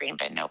go in the green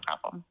bin, no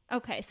problem.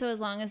 Okay, so as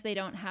long as they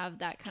don't have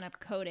that kind of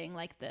coating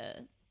like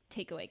the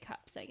takeaway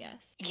cups, I guess.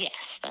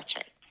 Yes, that's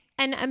right.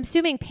 And I'm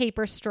assuming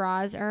paper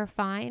straws are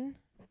fine?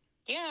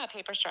 Yeah,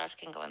 paper straws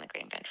can go in the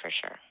green bin for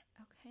sure.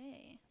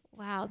 Okay.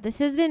 Wow, this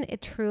has been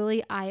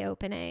truly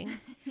eye-opening.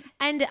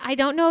 And I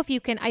don't know if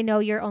you can, I know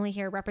you're only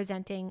here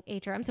representing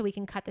HRM, so we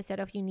can cut this out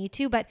if you need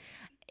to, but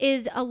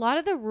is a lot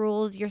of the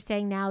rules you're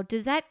saying now,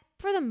 does that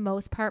for the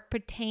most part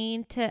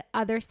pertain to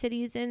other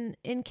cities in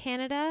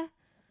Canada?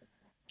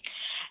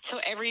 So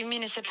every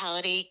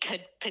municipality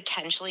could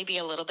potentially be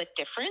a little bit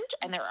different,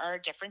 and there are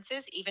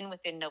differences. Even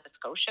within Nova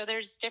Scotia,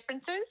 there's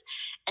differences.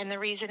 And the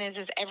reason is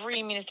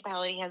every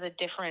municipality has a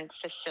different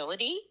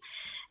facility.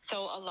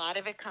 So a lot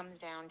of it comes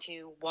down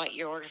to what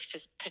your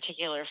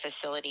particular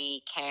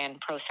facility can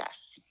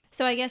process.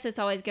 So I guess it's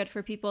always good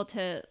for people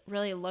to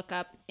really look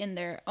up in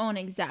their own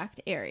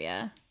exact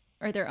area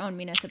or their own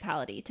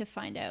municipality to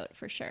find out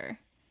for sure.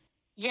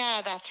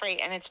 Yeah, that's right.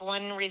 And it's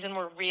one reason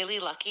we're really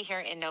lucky here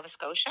in Nova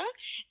Scotia,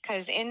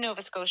 because in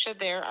Nova Scotia,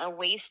 there are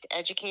waste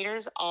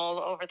educators all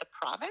over the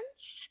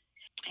province.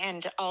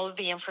 And all of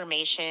the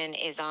information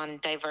is on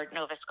Divert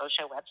Nova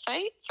Scotia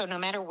website. So no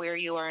matter where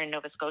you are in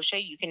Nova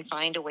Scotia, you can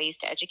find a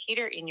waste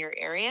educator in your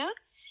area,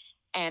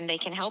 and they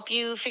can help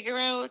you figure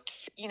out,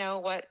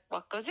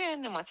 what goes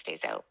in and what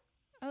stays out.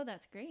 Oh,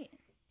 that's great.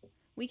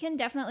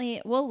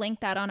 We'll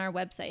link that on our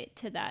website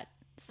to that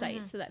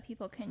site so that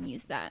people can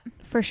use that.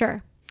 For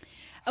sure.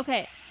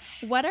 Okay.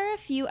 What are a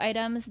few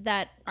items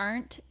that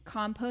aren't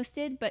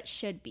composted but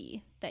should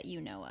be that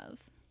you know of?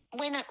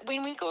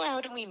 When we go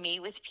out and we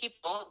meet with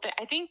people,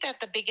 I think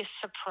that the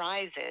biggest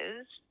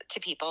surprises to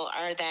people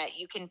are that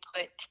you can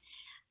put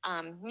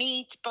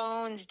meat,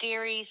 bones,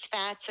 dairies,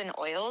 fats, and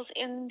oils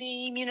in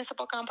the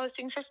municipal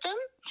composting system.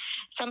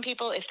 Some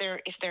people, if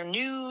they're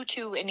new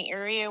to an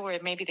area where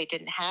maybe they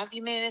didn't have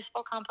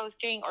municipal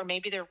composting, or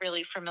maybe they're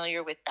really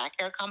familiar with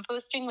backyard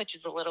composting, which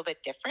is a little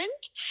bit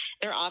different,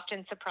 they're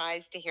often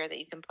surprised to hear that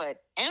you can put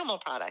animal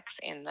products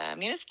in the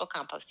municipal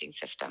composting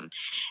system.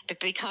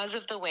 But because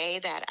of the way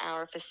that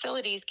our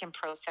facilities can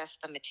process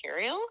the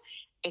material,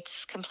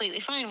 it's completely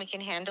fine. We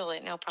can handle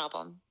it, no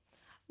problem.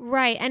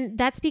 Right. And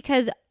that's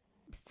because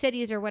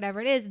cities or whatever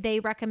it is, they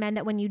recommend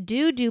that when you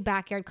do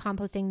backyard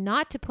composting,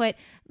 not to put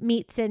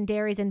meats and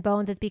dairies and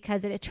bones. It's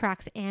because it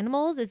attracts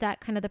animals. Is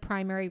that kind of the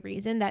primary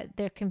reason that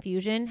the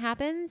confusion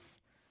happens?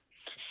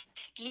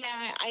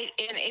 Yeah,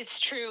 and it's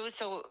true.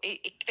 So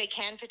it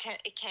can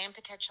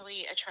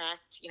potentially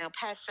attract,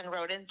 pests and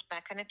rodents,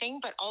 that kind of thing.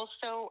 But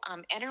also,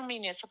 in our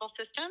municipal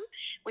system,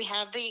 we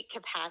have the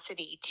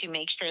capacity to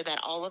make sure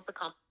that all of the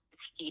compost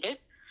is heated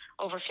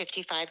over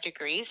 55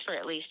 degrees for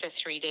at least a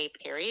 3-day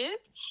period.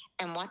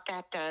 And what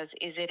that does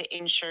is it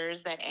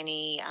ensures that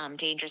any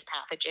dangerous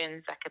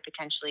pathogens that could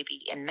potentially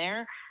be in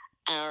there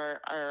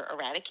are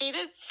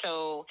eradicated.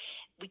 So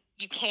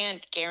you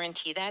can't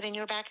guarantee that in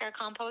your backyard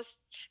compost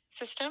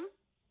system.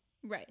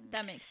 Right.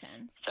 That makes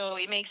sense. So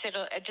it makes it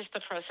just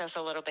the process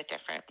a little bit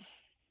different.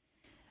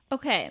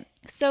 Okay.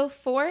 So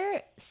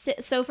for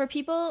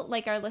people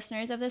like our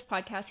listeners of this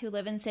podcast who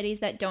live in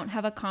cities that don't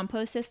have a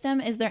compost system,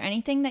 is there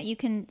anything that you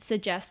can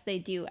suggest they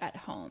do at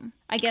home?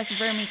 I guess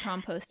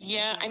vermicomposting.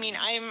 Yeah, I mean,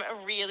 I'm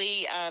a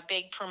really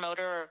big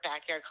promoter of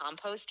backyard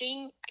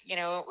composting.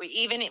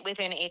 Even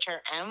within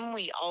HRM,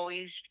 we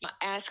always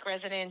ask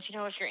residents,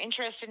 if you're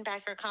interested in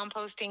backyard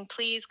composting,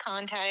 please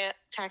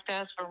contact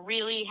us. We're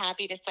really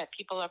happy to set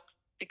people up for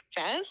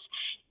success.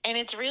 And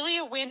it's really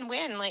a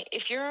win-win. Like,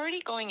 if you're already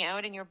going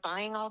out and you're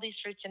buying all these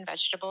fruits and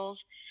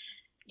vegetables,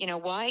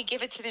 why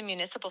give it to the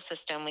municipal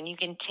system when you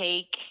can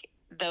take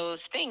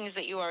those things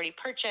that you already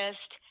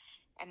purchased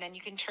and then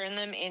you can turn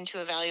them into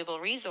a valuable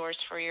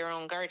resource for your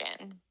own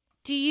garden?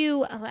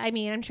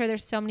 I'm sure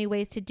there's so many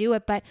ways to do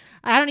it, but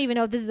I don't even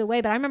know if this is the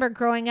way, but I remember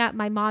growing up,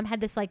 my mom had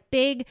this like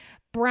big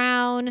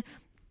brown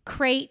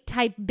crate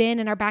type bin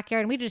in our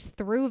backyard, and we just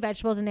threw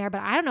vegetables in there,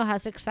 but I don't know how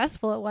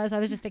successful it was. I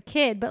was just a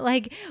kid, but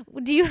like,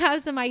 do you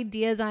have some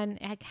ideas on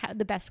how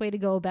the best way to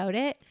go about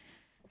it?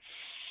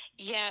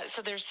 Yeah,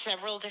 so there's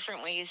several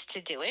different ways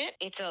to do it.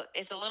 It's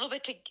a little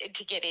bit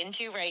to get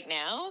into right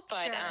now,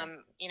 but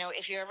Sure.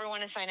 If you ever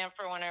want to sign up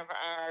for one of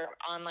our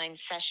online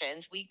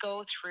sessions, we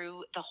go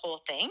through the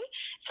whole thing.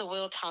 So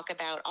we'll talk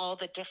about all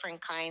the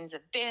different kinds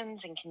of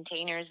bins and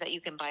containers that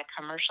you can buy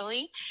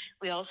commercially.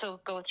 We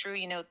also go through,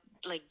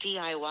 like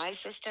DIY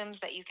systems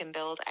that you can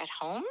build at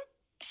home.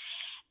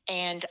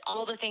 And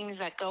all the things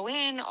that go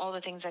in, all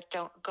the things that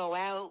don't go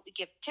out. We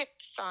give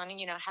tips on,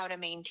 how to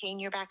maintain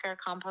your backyard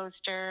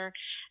composter.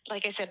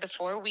 Like I said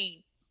before,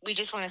 we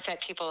just want to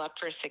set people up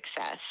for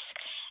success.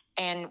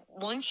 And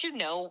once you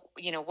know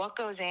what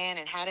goes in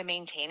and how to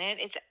maintain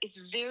it, it's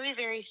very,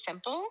 very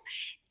simple.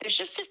 There's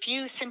just a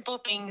few simple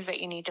things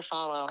that you need to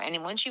follow.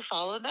 And once you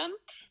follow them,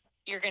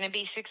 you're going to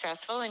be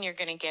successful and you're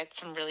going to get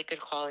some really good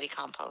quality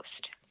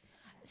compost.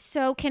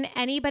 So can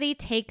anybody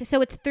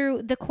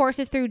the course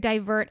is through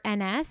Divert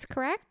NS,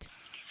 correct?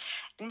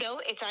 No,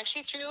 it's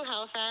actually through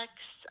Halifax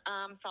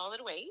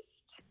Solid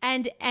Waste.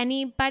 And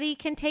anybody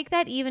can take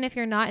that, even if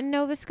you're not in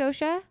Nova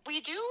Scotia?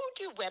 We do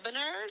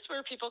webinars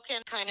where people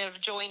can kind of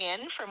join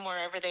in from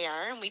wherever they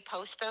are, and we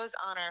post those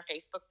on our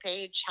Facebook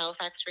page,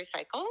 Halifax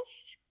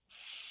Recycles.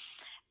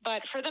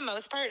 But for the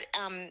most part,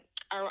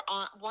 our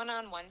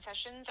one-on-one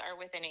sessions are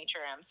within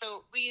HRM.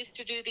 So we used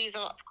to do these,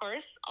 of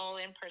course, all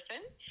in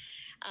person.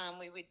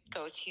 We would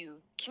go to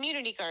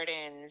community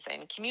gardens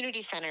and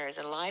community centers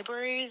and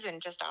libraries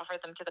and just offer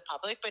them to the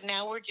public. But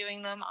now we're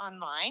doing them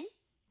online.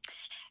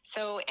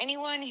 So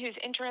anyone who's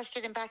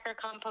interested in backyard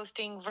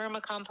composting,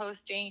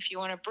 vermicomposting, if you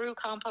want to brew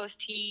compost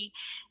tea,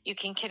 you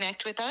can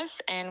connect with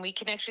us, and we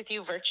connect with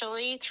you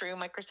virtually through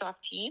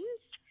Microsoft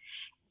Teams.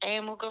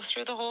 And we'll go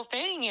through the whole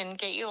thing and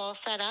get you all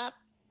set up.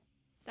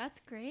 That's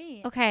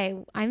great. Okay,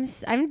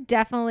 I'm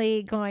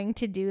definitely going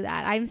to do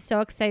that. I'm so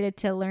excited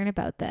to learn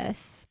about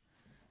this.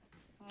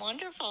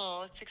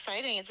 Wonderful. It's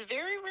exciting. It's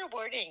very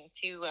rewarding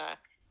to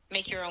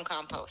make your own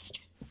compost.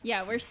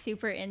 Yeah, we're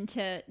super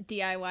into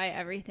DIY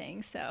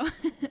everything, so.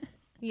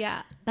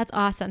 Yeah, that's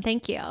awesome.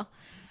 Thank you.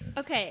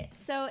 Okay,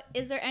 so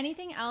is there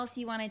anything else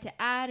you wanted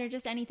to add or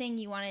just anything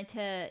you wanted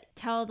to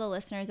tell the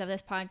listeners of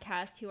this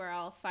podcast who are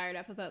all fired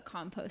up about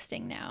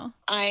composting now?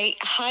 I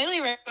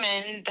highly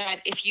recommend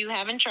that if you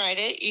haven't tried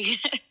it,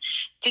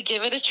 to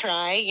give it a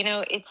try.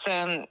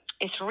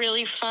 It's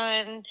really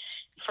fun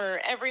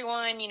for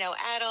everyone,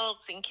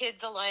 adults and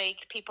kids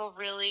alike. People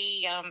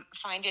really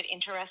find it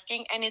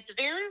interesting, and it's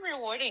very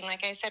rewarding,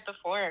 like I said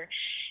before,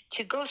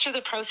 to go through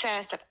the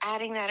process of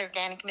adding that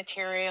organic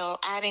material,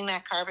 adding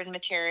that carbon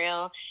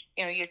material.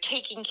 You're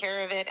taking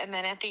care of it, and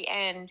then at the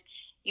end,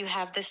 you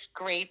have this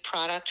great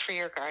product for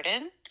your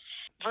garden.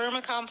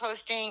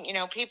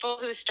 Vermicomposting, people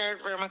who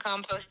start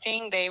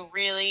vermicomposting, they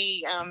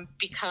really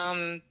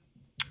become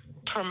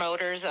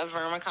promoters of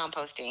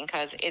vermicomposting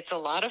because it's a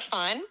lot of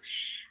fun.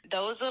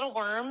 Those little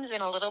worms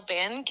in a little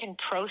bin can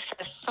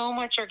process so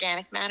much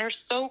organic matter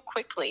so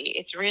quickly.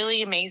 It's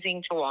really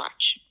amazing to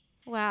watch.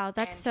 Wow,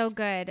 that's so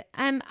good.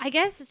 I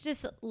guess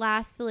just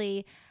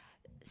lastly,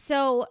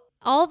 so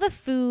all the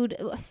food,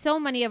 so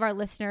many of our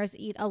listeners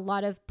eat a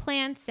lot of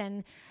plants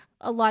and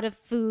a lot of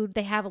food.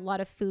 They have a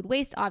lot of food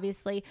waste,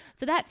 obviously.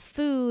 So that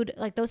food,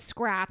 like those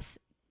scraps,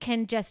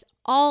 can just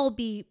all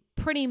be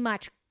pretty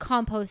much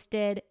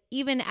composted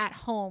even at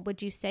home,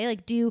 would you say?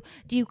 Like, do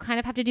you kind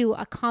of have to do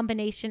a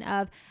combination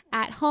of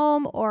at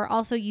home or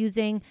also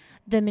using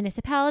the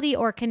municipality,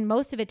 or can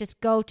most of it just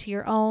go to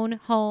your own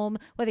home,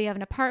 whether you have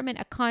an apartment,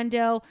 a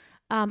condo,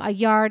 a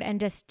yard, and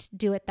just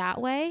do it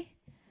that way?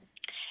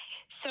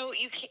 So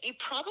you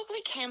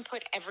probably can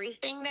put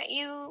everything that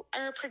you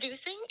are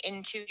producing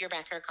into your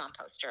backyard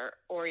composter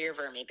or your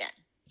vermi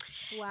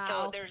bin.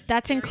 Wow, so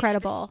that's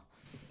incredible.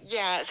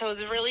 Yeah, so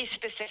it's really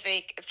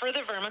specific. For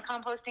the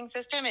vermicomposting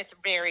system, it's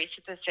very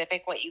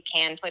specific what you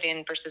can put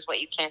in versus what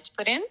you can't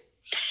put in.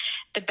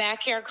 The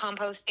backyard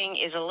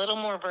composting is a little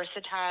more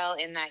versatile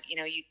in that,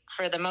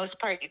 for the most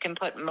part, you can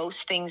put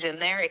most things in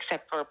there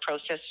except for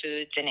processed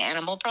foods and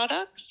animal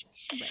products.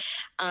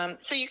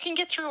 Right. So you can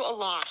get through a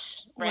lot,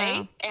 right?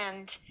 Wow.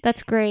 And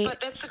that's great.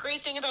 But that's the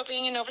great thing about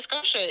being in Nova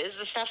Scotia is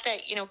the stuff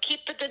that,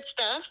 keep the good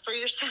stuff for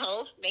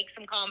yourself, make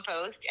some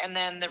compost, and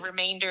then the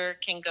remainder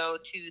can go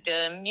to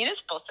the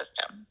municipal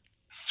system.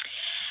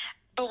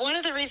 But one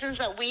of the reasons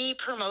that we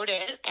promote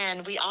it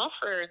and we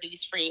offer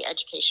these free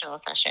educational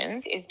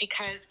sessions is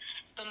because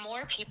the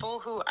more people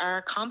who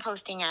are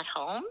composting at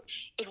home,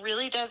 it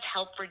really does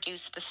help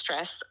reduce the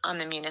stress on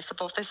the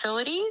municipal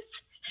facilities.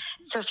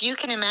 So if you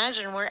can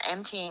imagine, we're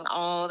emptying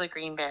all the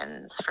green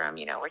bins from,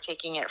 we're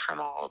taking it from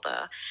all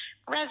the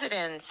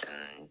residents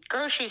and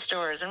grocery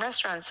stores and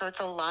restaurants. So it's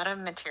a lot of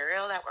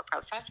material that we're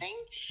processing.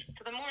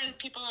 So the more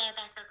people that are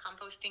back are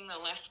composting,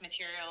 the less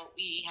material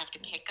we have to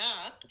pick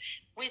up,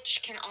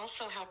 which can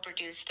also help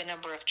reduce the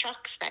number of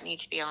trucks that need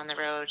to be on the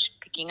road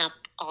picking up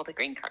all the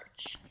green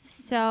carts.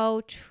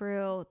 So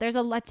true.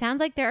 It sounds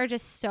like there are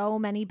just so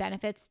many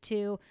benefits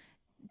to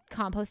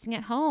composting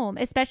at home,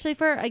 especially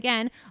for,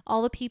 again,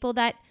 all the people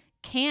that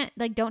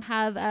don't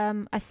have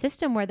a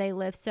system where they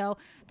live. So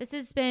this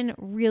has been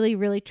really,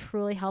 really,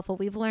 truly helpful.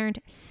 We've learned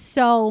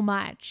so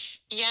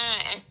much. Yeah,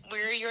 and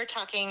where you're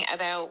talking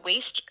about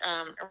waste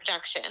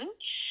reduction,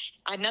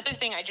 another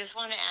thing I just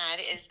want to add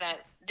is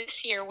that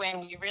this year,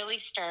 when we really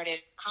started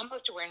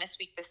Compost Awareness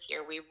Week this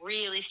year, we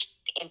really started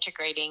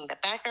integrating the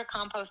backyard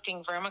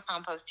composting,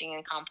 vermicomposting,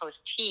 and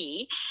compost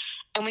tea.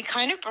 And we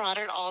kind of brought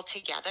it all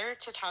together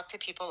to talk to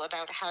people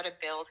about how to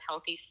build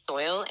healthy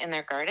soil in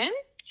their garden,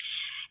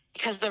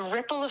 because the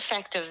ripple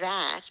effect of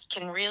that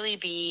can really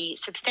be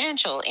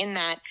substantial in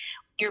that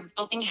you're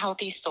building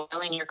healthy soil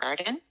in your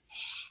garden.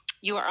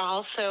 You are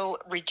also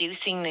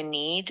reducing the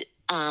need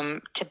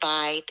to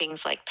buy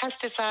things like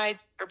pesticides,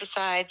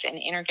 herbicides, and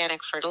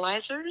inorganic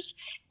fertilizers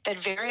that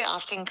very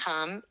often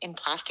come in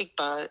plastic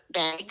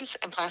bags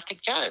and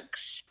plastic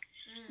jugs.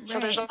 Right. So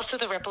there's also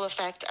the ripple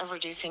effect of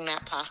reducing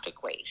that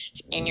plastic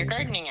waste in your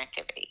gardening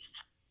activities.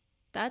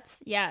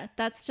 That's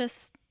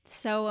just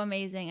so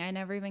amazing. I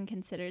never even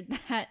considered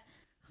that.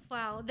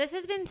 Wow, this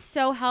has been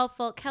so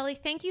helpful. Kelly,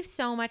 thank you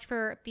so much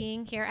for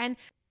being here. And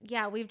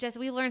yeah, we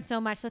learned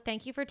so much. So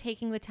thank you for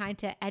taking the time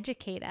to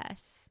educate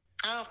us.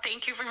 Oh,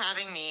 thank you for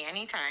having me.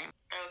 Anytime.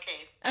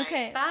 Okay. Bye.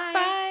 Okay. Bye.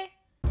 Bye.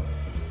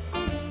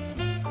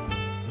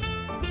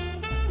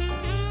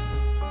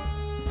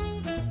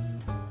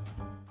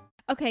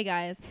 Okay,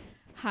 guys.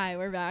 Hi,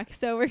 we're back.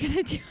 So we're going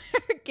to do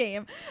our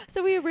game.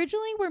 So we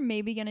originally were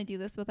maybe going to do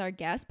this with our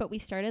guest, but we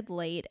started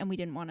late and we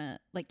didn't want to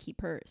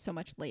keep her so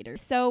much later.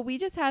 So we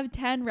just have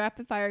 10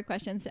 rapid fire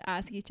questions to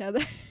ask each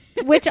other.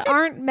 Which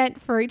aren't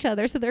meant for each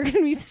other, so they're going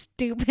to be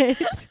stupid.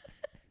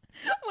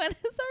 When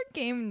is our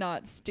game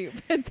not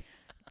stupid?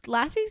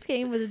 Last week's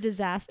game was a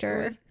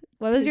disaster.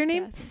 What was your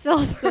name?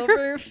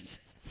 Silverfish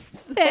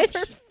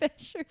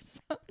or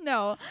something.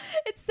 No,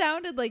 it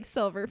sounded like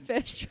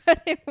silverfish,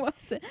 but it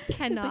wasn't.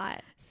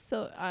 Cannot.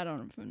 So I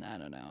don't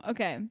know.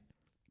 Okay.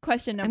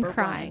 Question number I'm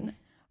crying.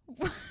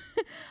 1.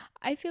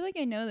 I feel like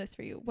I know this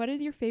for you. What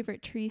is your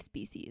favorite tree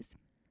species?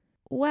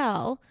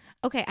 Well,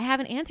 okay, I have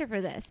an answer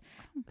for this.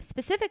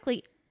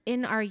 Specifically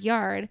in our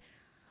yard,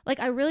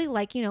 I really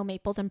like,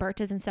 maples and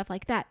birches and stuff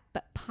like that.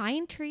 But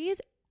pine trees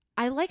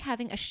I like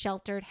having a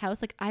sheltered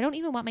house. Like, I don't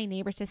even want my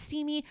neighbors to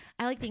see me.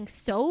 I like being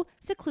so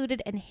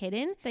secluded and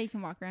hidden. That you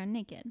can walk around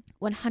naked.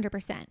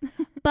 100%.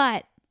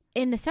 But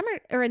in the summer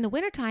or in the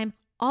wintertime,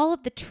 all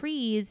of the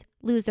trees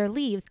lose their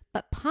leaves,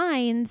 but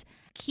pines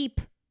keep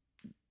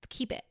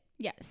it.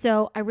 Yeah.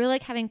 So I really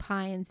like having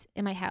pines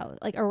in my house,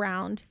 like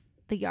around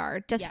the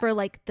yard, just for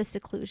like the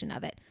seclusion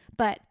of it.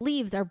 But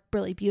leaves are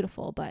really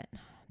beautiful, but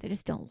they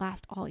just don't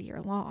last all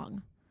year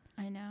long.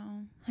 I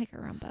know. Like a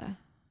rumba.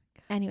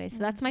 Anyway, so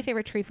that's my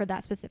favorite tree for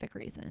that specific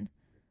reason.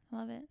 I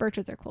love it.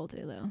 Birchwoods are cool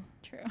too, though.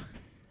 True.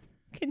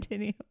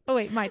 Continue. Oh,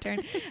 wait, my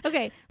turn.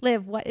 Okay,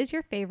 Liv, what is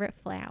your favorite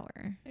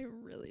flower? I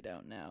really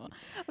don't know.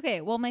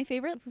 Okay, well, my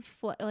favorite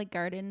like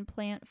garden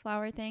plant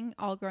flower thing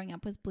all growing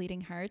up was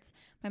bleeding hearts.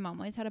 My mom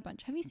always had a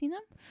bunch. Have you seen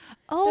them?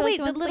 Oh, They're wait,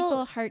 like the little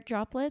little heart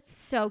droplets.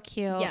 So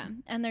cute. Yeah,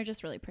 and they're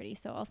just really pretty,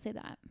 so I'll say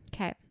that.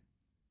 Okay.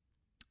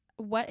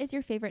 What is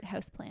your favorite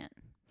house plant?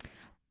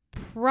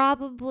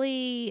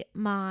 Probably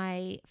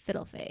my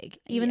fiddle fig,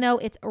 even though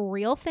it's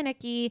real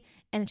finicky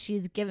and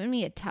she's given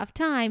me a tough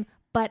time,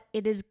 but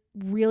it is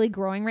really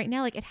growing right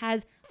now. Like, it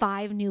has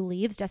 5 new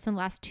leaves just in the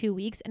last 2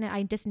 weeks, and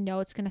I just know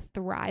it's going to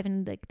thrive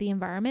in the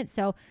environment.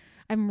 So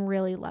I'm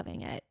really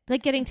loving it.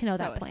 Like, getting to know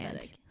that plant.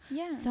 Aesthetic.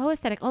 Yeah. So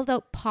aesthetic.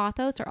 Although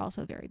pothos are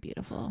also very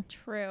beautiful.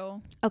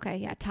 True. Okay,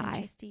 yeah, tie.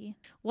 Interesting.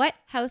 What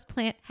house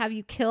plant have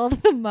you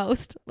killed the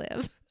most,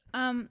 Liv?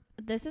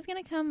 This is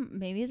gonna come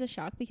maybe as a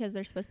shock because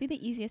they're supposed to be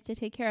the easiest to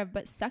take care of,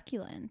 but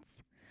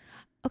succulents.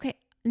 Okay,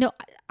 no,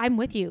 I'm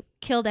with you.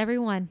 Killed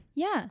everyone.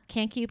 Yeah.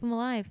 Can't keep them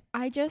alive.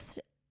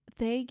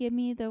 They give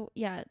me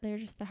they're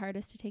just the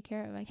hardest to take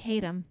care of. I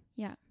Hate them.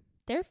 Yeah.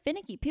 They're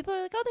finicky. People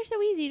are like, oh, they're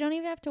so easy. You don't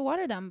even have to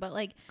water them. But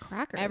like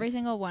Crackers. every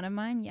single one of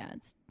mine,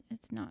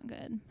 it's not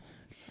good.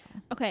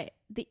 Okay.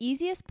 The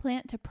easiest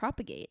plant to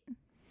propagate.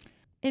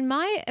 In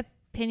my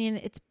opinion,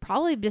 it's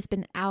probably just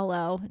been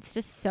aloe. It's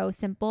just so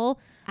simple.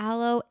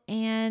 Aloe.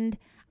 And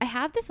I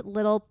have this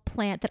little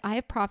plant that I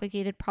have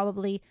propagated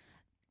probably.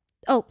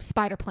 Oh,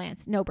 spider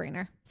plants. No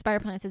brainer. Spider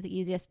plants is the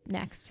easiest.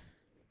 Next.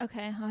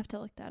 Okay. I'll have to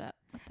look that up.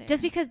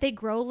 Just because they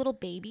grow little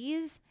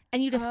babies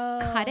and you just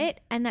cut Oh. it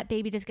and that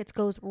baby just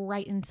goes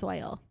right in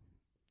soil.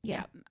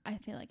 Yeah. I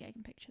feel like I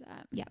can picture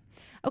that. Yeah.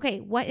 Okay.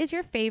 What is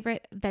your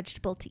favorite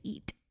vegetable to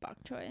eat? Bok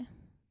choy.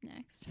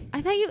 Next.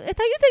 I thought you said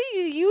you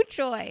use yu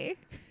choy.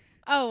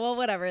 Oh, well,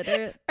 whatever.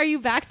 They're Are you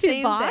back to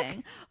same bok?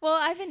 thing. Well,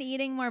 I've been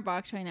eating more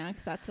bok choy now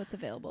because that's what's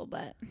available.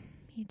 But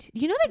Me too.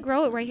 You know they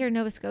grow it right here in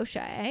Nova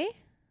Scotia, eh?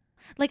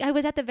 Like, I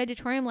was at the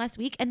Vegetarium last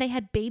week and they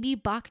had baby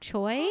bok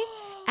choy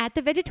at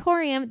the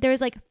Vegetarium. There was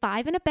like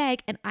 5 in a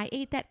bag and I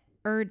ate that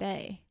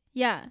day.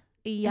 yeah,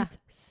 Yeah. it's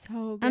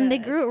so good. And they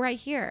grew it right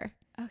here.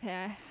 Okay,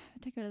 I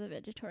have to go to the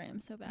Vegetarium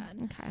so bad.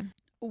 Okay.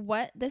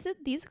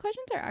 These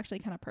questions are actually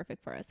kind of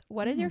perfect for us.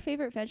 What is your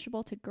favorite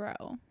vegetable to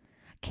grow?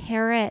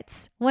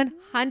 Carrots.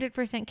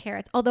 100%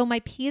 carrots. Although my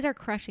peas are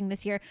crushing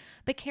this year.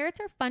 But carrots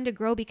are fun to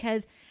grow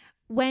because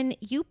when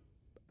you,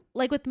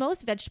 like with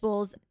most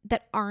vegetables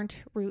that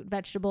aren't root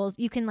vegetables,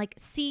 you can like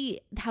see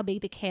how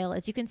big the kale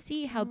is. You can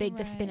see how big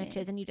the spinach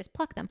Right. is and you just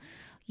pluck them.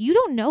 You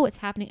don't know what's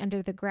happening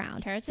under the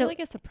ground. Carrots So are like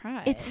a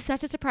surprise. it's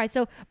such a surprise.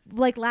 So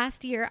like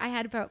last year I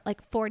had about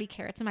like 40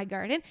 carrots in my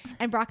garden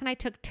and Brock and I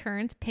took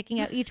turns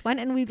picking out each one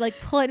and we'd like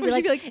pull it and be Would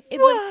like, you be like, it'd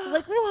be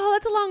like, whoa,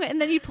 that's a long one.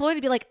 And then you pull it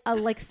and be like,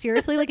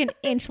 seriously, like an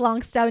inch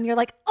long stub. And you're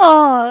like,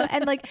 oh,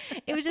 and like,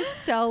 it was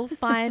just so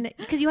fun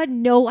because you had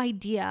no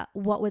idea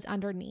what was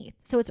underneath.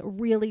 So it's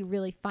really,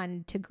 really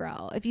fun to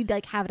grow if you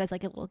like have it as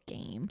like a little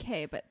game.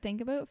 Okay, but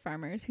think about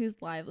farmers whose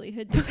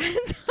livelihood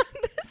depends on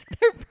this.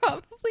 They're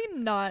probably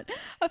not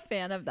a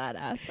fan of that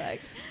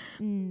aspect,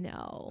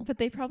 No. but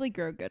they probably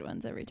grow good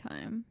ones every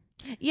time.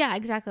 Yeah,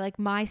 exactly. Like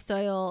my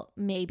soil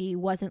maybe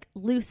wasn't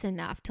loose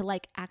enough to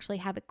like actually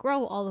have it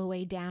grow all the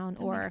way down,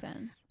 That or makes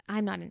sense.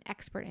 I'm not an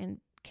expert in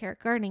carrot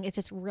gardening. It's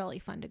just really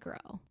fun to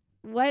grow.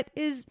 What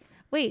is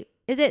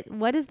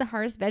the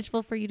hardest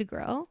vegetable for you to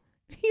grow?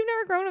 You've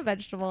never grown a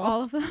vegetable.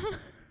 All of them.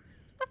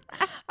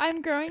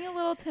 I'm growing a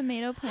little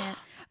tomato plant.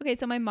 Okay,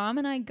 so my mom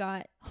and I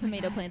got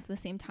tomato plants at the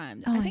same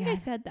time. Oh I my think I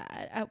God. said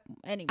that.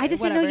 Anyway, I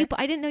just whatever.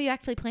 I didn't know you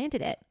actually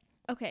planted it.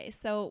 Okay,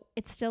 so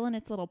it's still in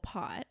its little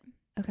pot.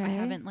 Okay. I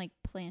haven't like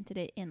planted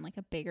it in like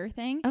a bigger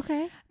thing,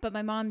 Okay. but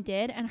my mom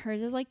did, and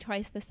hers is like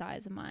twice the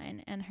size of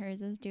mine, and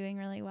hers is doing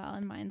really well,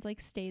 and mine's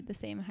like stayed the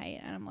same height,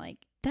 and I'm like,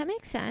 That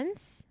makes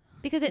sense.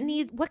 Because it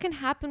needs, what can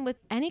happen with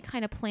any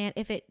kind of plant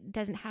if it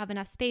doesn't have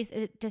enough space?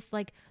 It just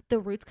like the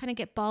roots kind of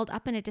get balled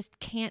up and it just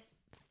can't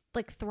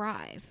like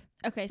thrive.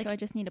 okay, so I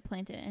just need to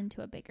plant it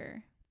into a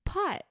bigger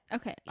Pot.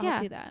 Okay, Yeah.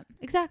 I'll do that.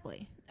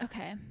 Exactly.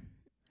 Okay.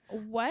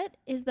 What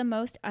is the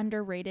most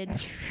underrated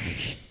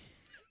tree?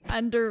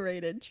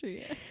 Underrated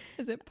tree.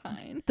 Is it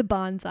pine? The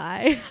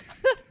bonsai.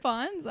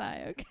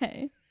 Bonsai.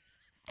 Okay.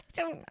 I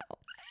don't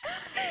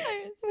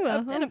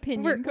know. An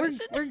opinion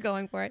question. We're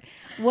going for it.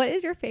 What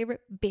is your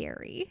favorite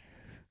berry?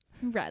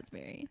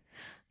 Raspberry.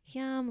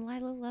 Yum.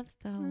 Lila loves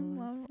those. I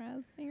love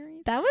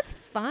raspberries. That was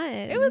fun.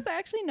 It was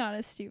actually not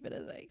as stupid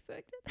as I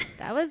expected.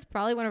 That was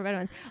probably one of our better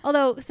ones.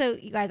 Although, so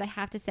you guys, I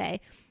have to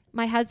say,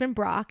 my husband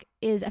Brock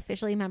is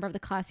officially a member of the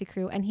Classy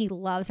Crew, and he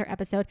loves our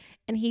episode.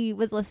 And he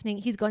was listening.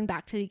 He's going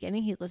back to the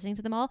beginning. He's listening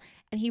to them all,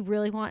 and he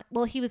really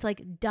he was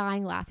like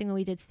dying laughing when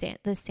we did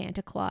the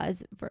Santa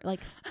Claus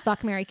like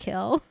fuck, marry,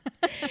 kill.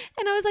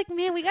 And I was like,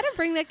 man, we got to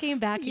bring that game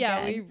back. Yeah,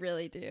 again. we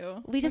really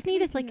do. We just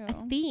need like a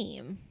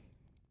theme.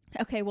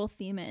 Okay, we'll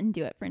theme it and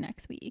do it for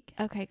next week.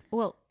 Okay.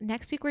 Well,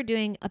 next week we're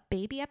doing a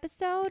baby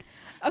episode.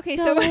 Okay,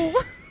 so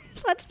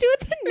let's do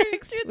it the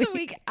next week. The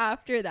week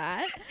after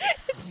that.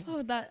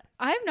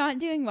 I'm not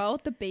doing well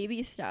with the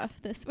baby stuff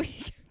this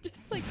week. I'm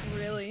just like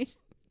really.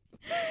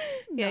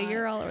 Yeah,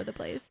 you're all over the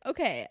place.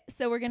 Okay,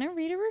 so we're gonna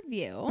read a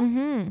review.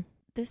 Mm-hmm.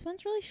 This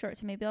one's really short,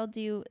 so maybe I'll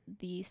do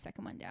the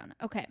second one down.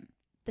 Okay.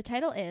 The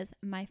title is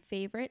My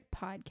Favorite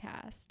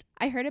Podcast.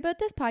 I heard about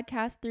this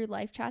podcast through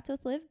Life Chats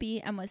with Liv B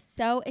and was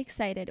so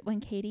excited when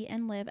Katie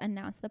and Liv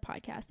announced the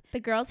podcast. The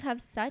girls have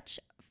such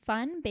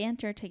fun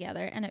banter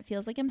together, and it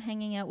feels like I'm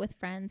hanging out with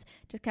friends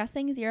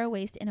discussing zero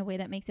waste in a way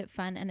that makes it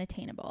fun and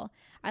attainable.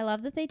 I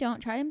love that they don't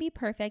try to be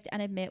perfect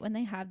and admit when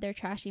they have their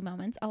trashy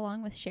moments,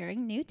 along with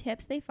sharing new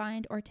tips they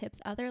find or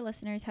tips other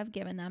listeners have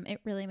given them.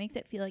 It really makes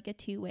it feel like a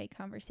two-way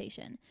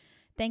conversation.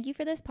 Thank you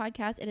for this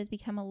podcast. It has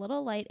become a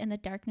little light in the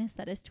darkness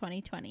that is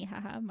 2020.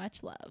 Haha,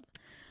 much love.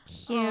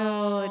 Cute.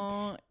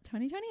 Oh,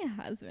 2020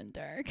 has been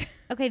dark.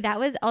 Okay, that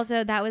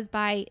was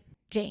by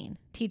Jane.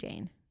 T.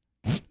 Jane.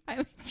 I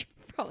was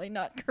probably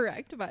not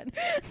correct, but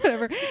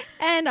whatever.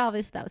 And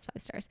obviously that was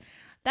 5 stars.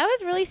 That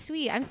was really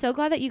sweet. I'm so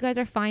glad that you guys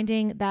are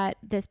finding that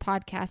this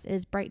podcast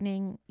is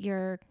brightening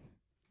your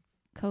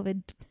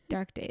COVID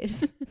dark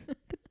days.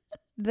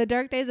 The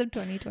dark days of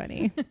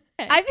 2020.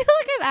 I feel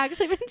like I've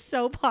actually been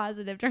so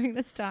positive during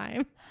this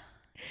time.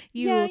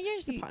 You're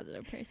just a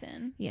positive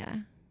person. Yeah.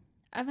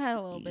 I've had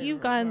a little bit. You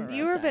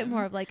were a bit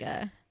more of like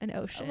an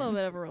ocean. A little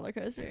bit of a roller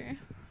coaster.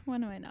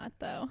 When am I not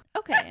though?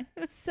 Okay.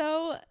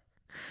 So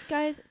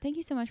guys, thank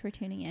you so much for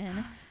tuning in.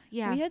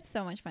 Yeah. We had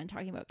so much fun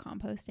talking about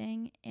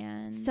composting,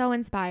 and so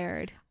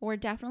inspired. We're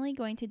definitely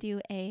going to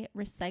do a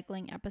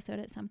recycling episode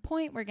at some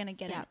point. We're going to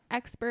get an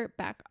expert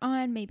back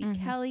on, maybe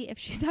Kelly, if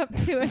she's up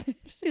to it.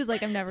 She was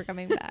like, I'm never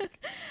coming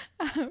back.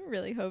 I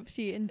really hope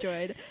she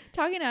enjoyed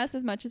talking to us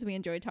as much as we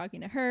enjoyed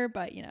talking to her,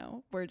 but you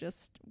know, we're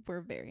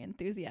very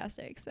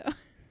enthusiastic. So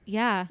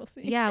yeah, we'll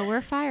see. Yeah,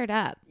 we're fired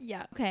up.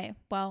 Yeah. Okay.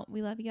 Well,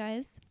 we love you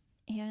guys,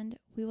 and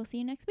we will see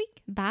you next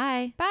week.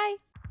 Bye. Bye.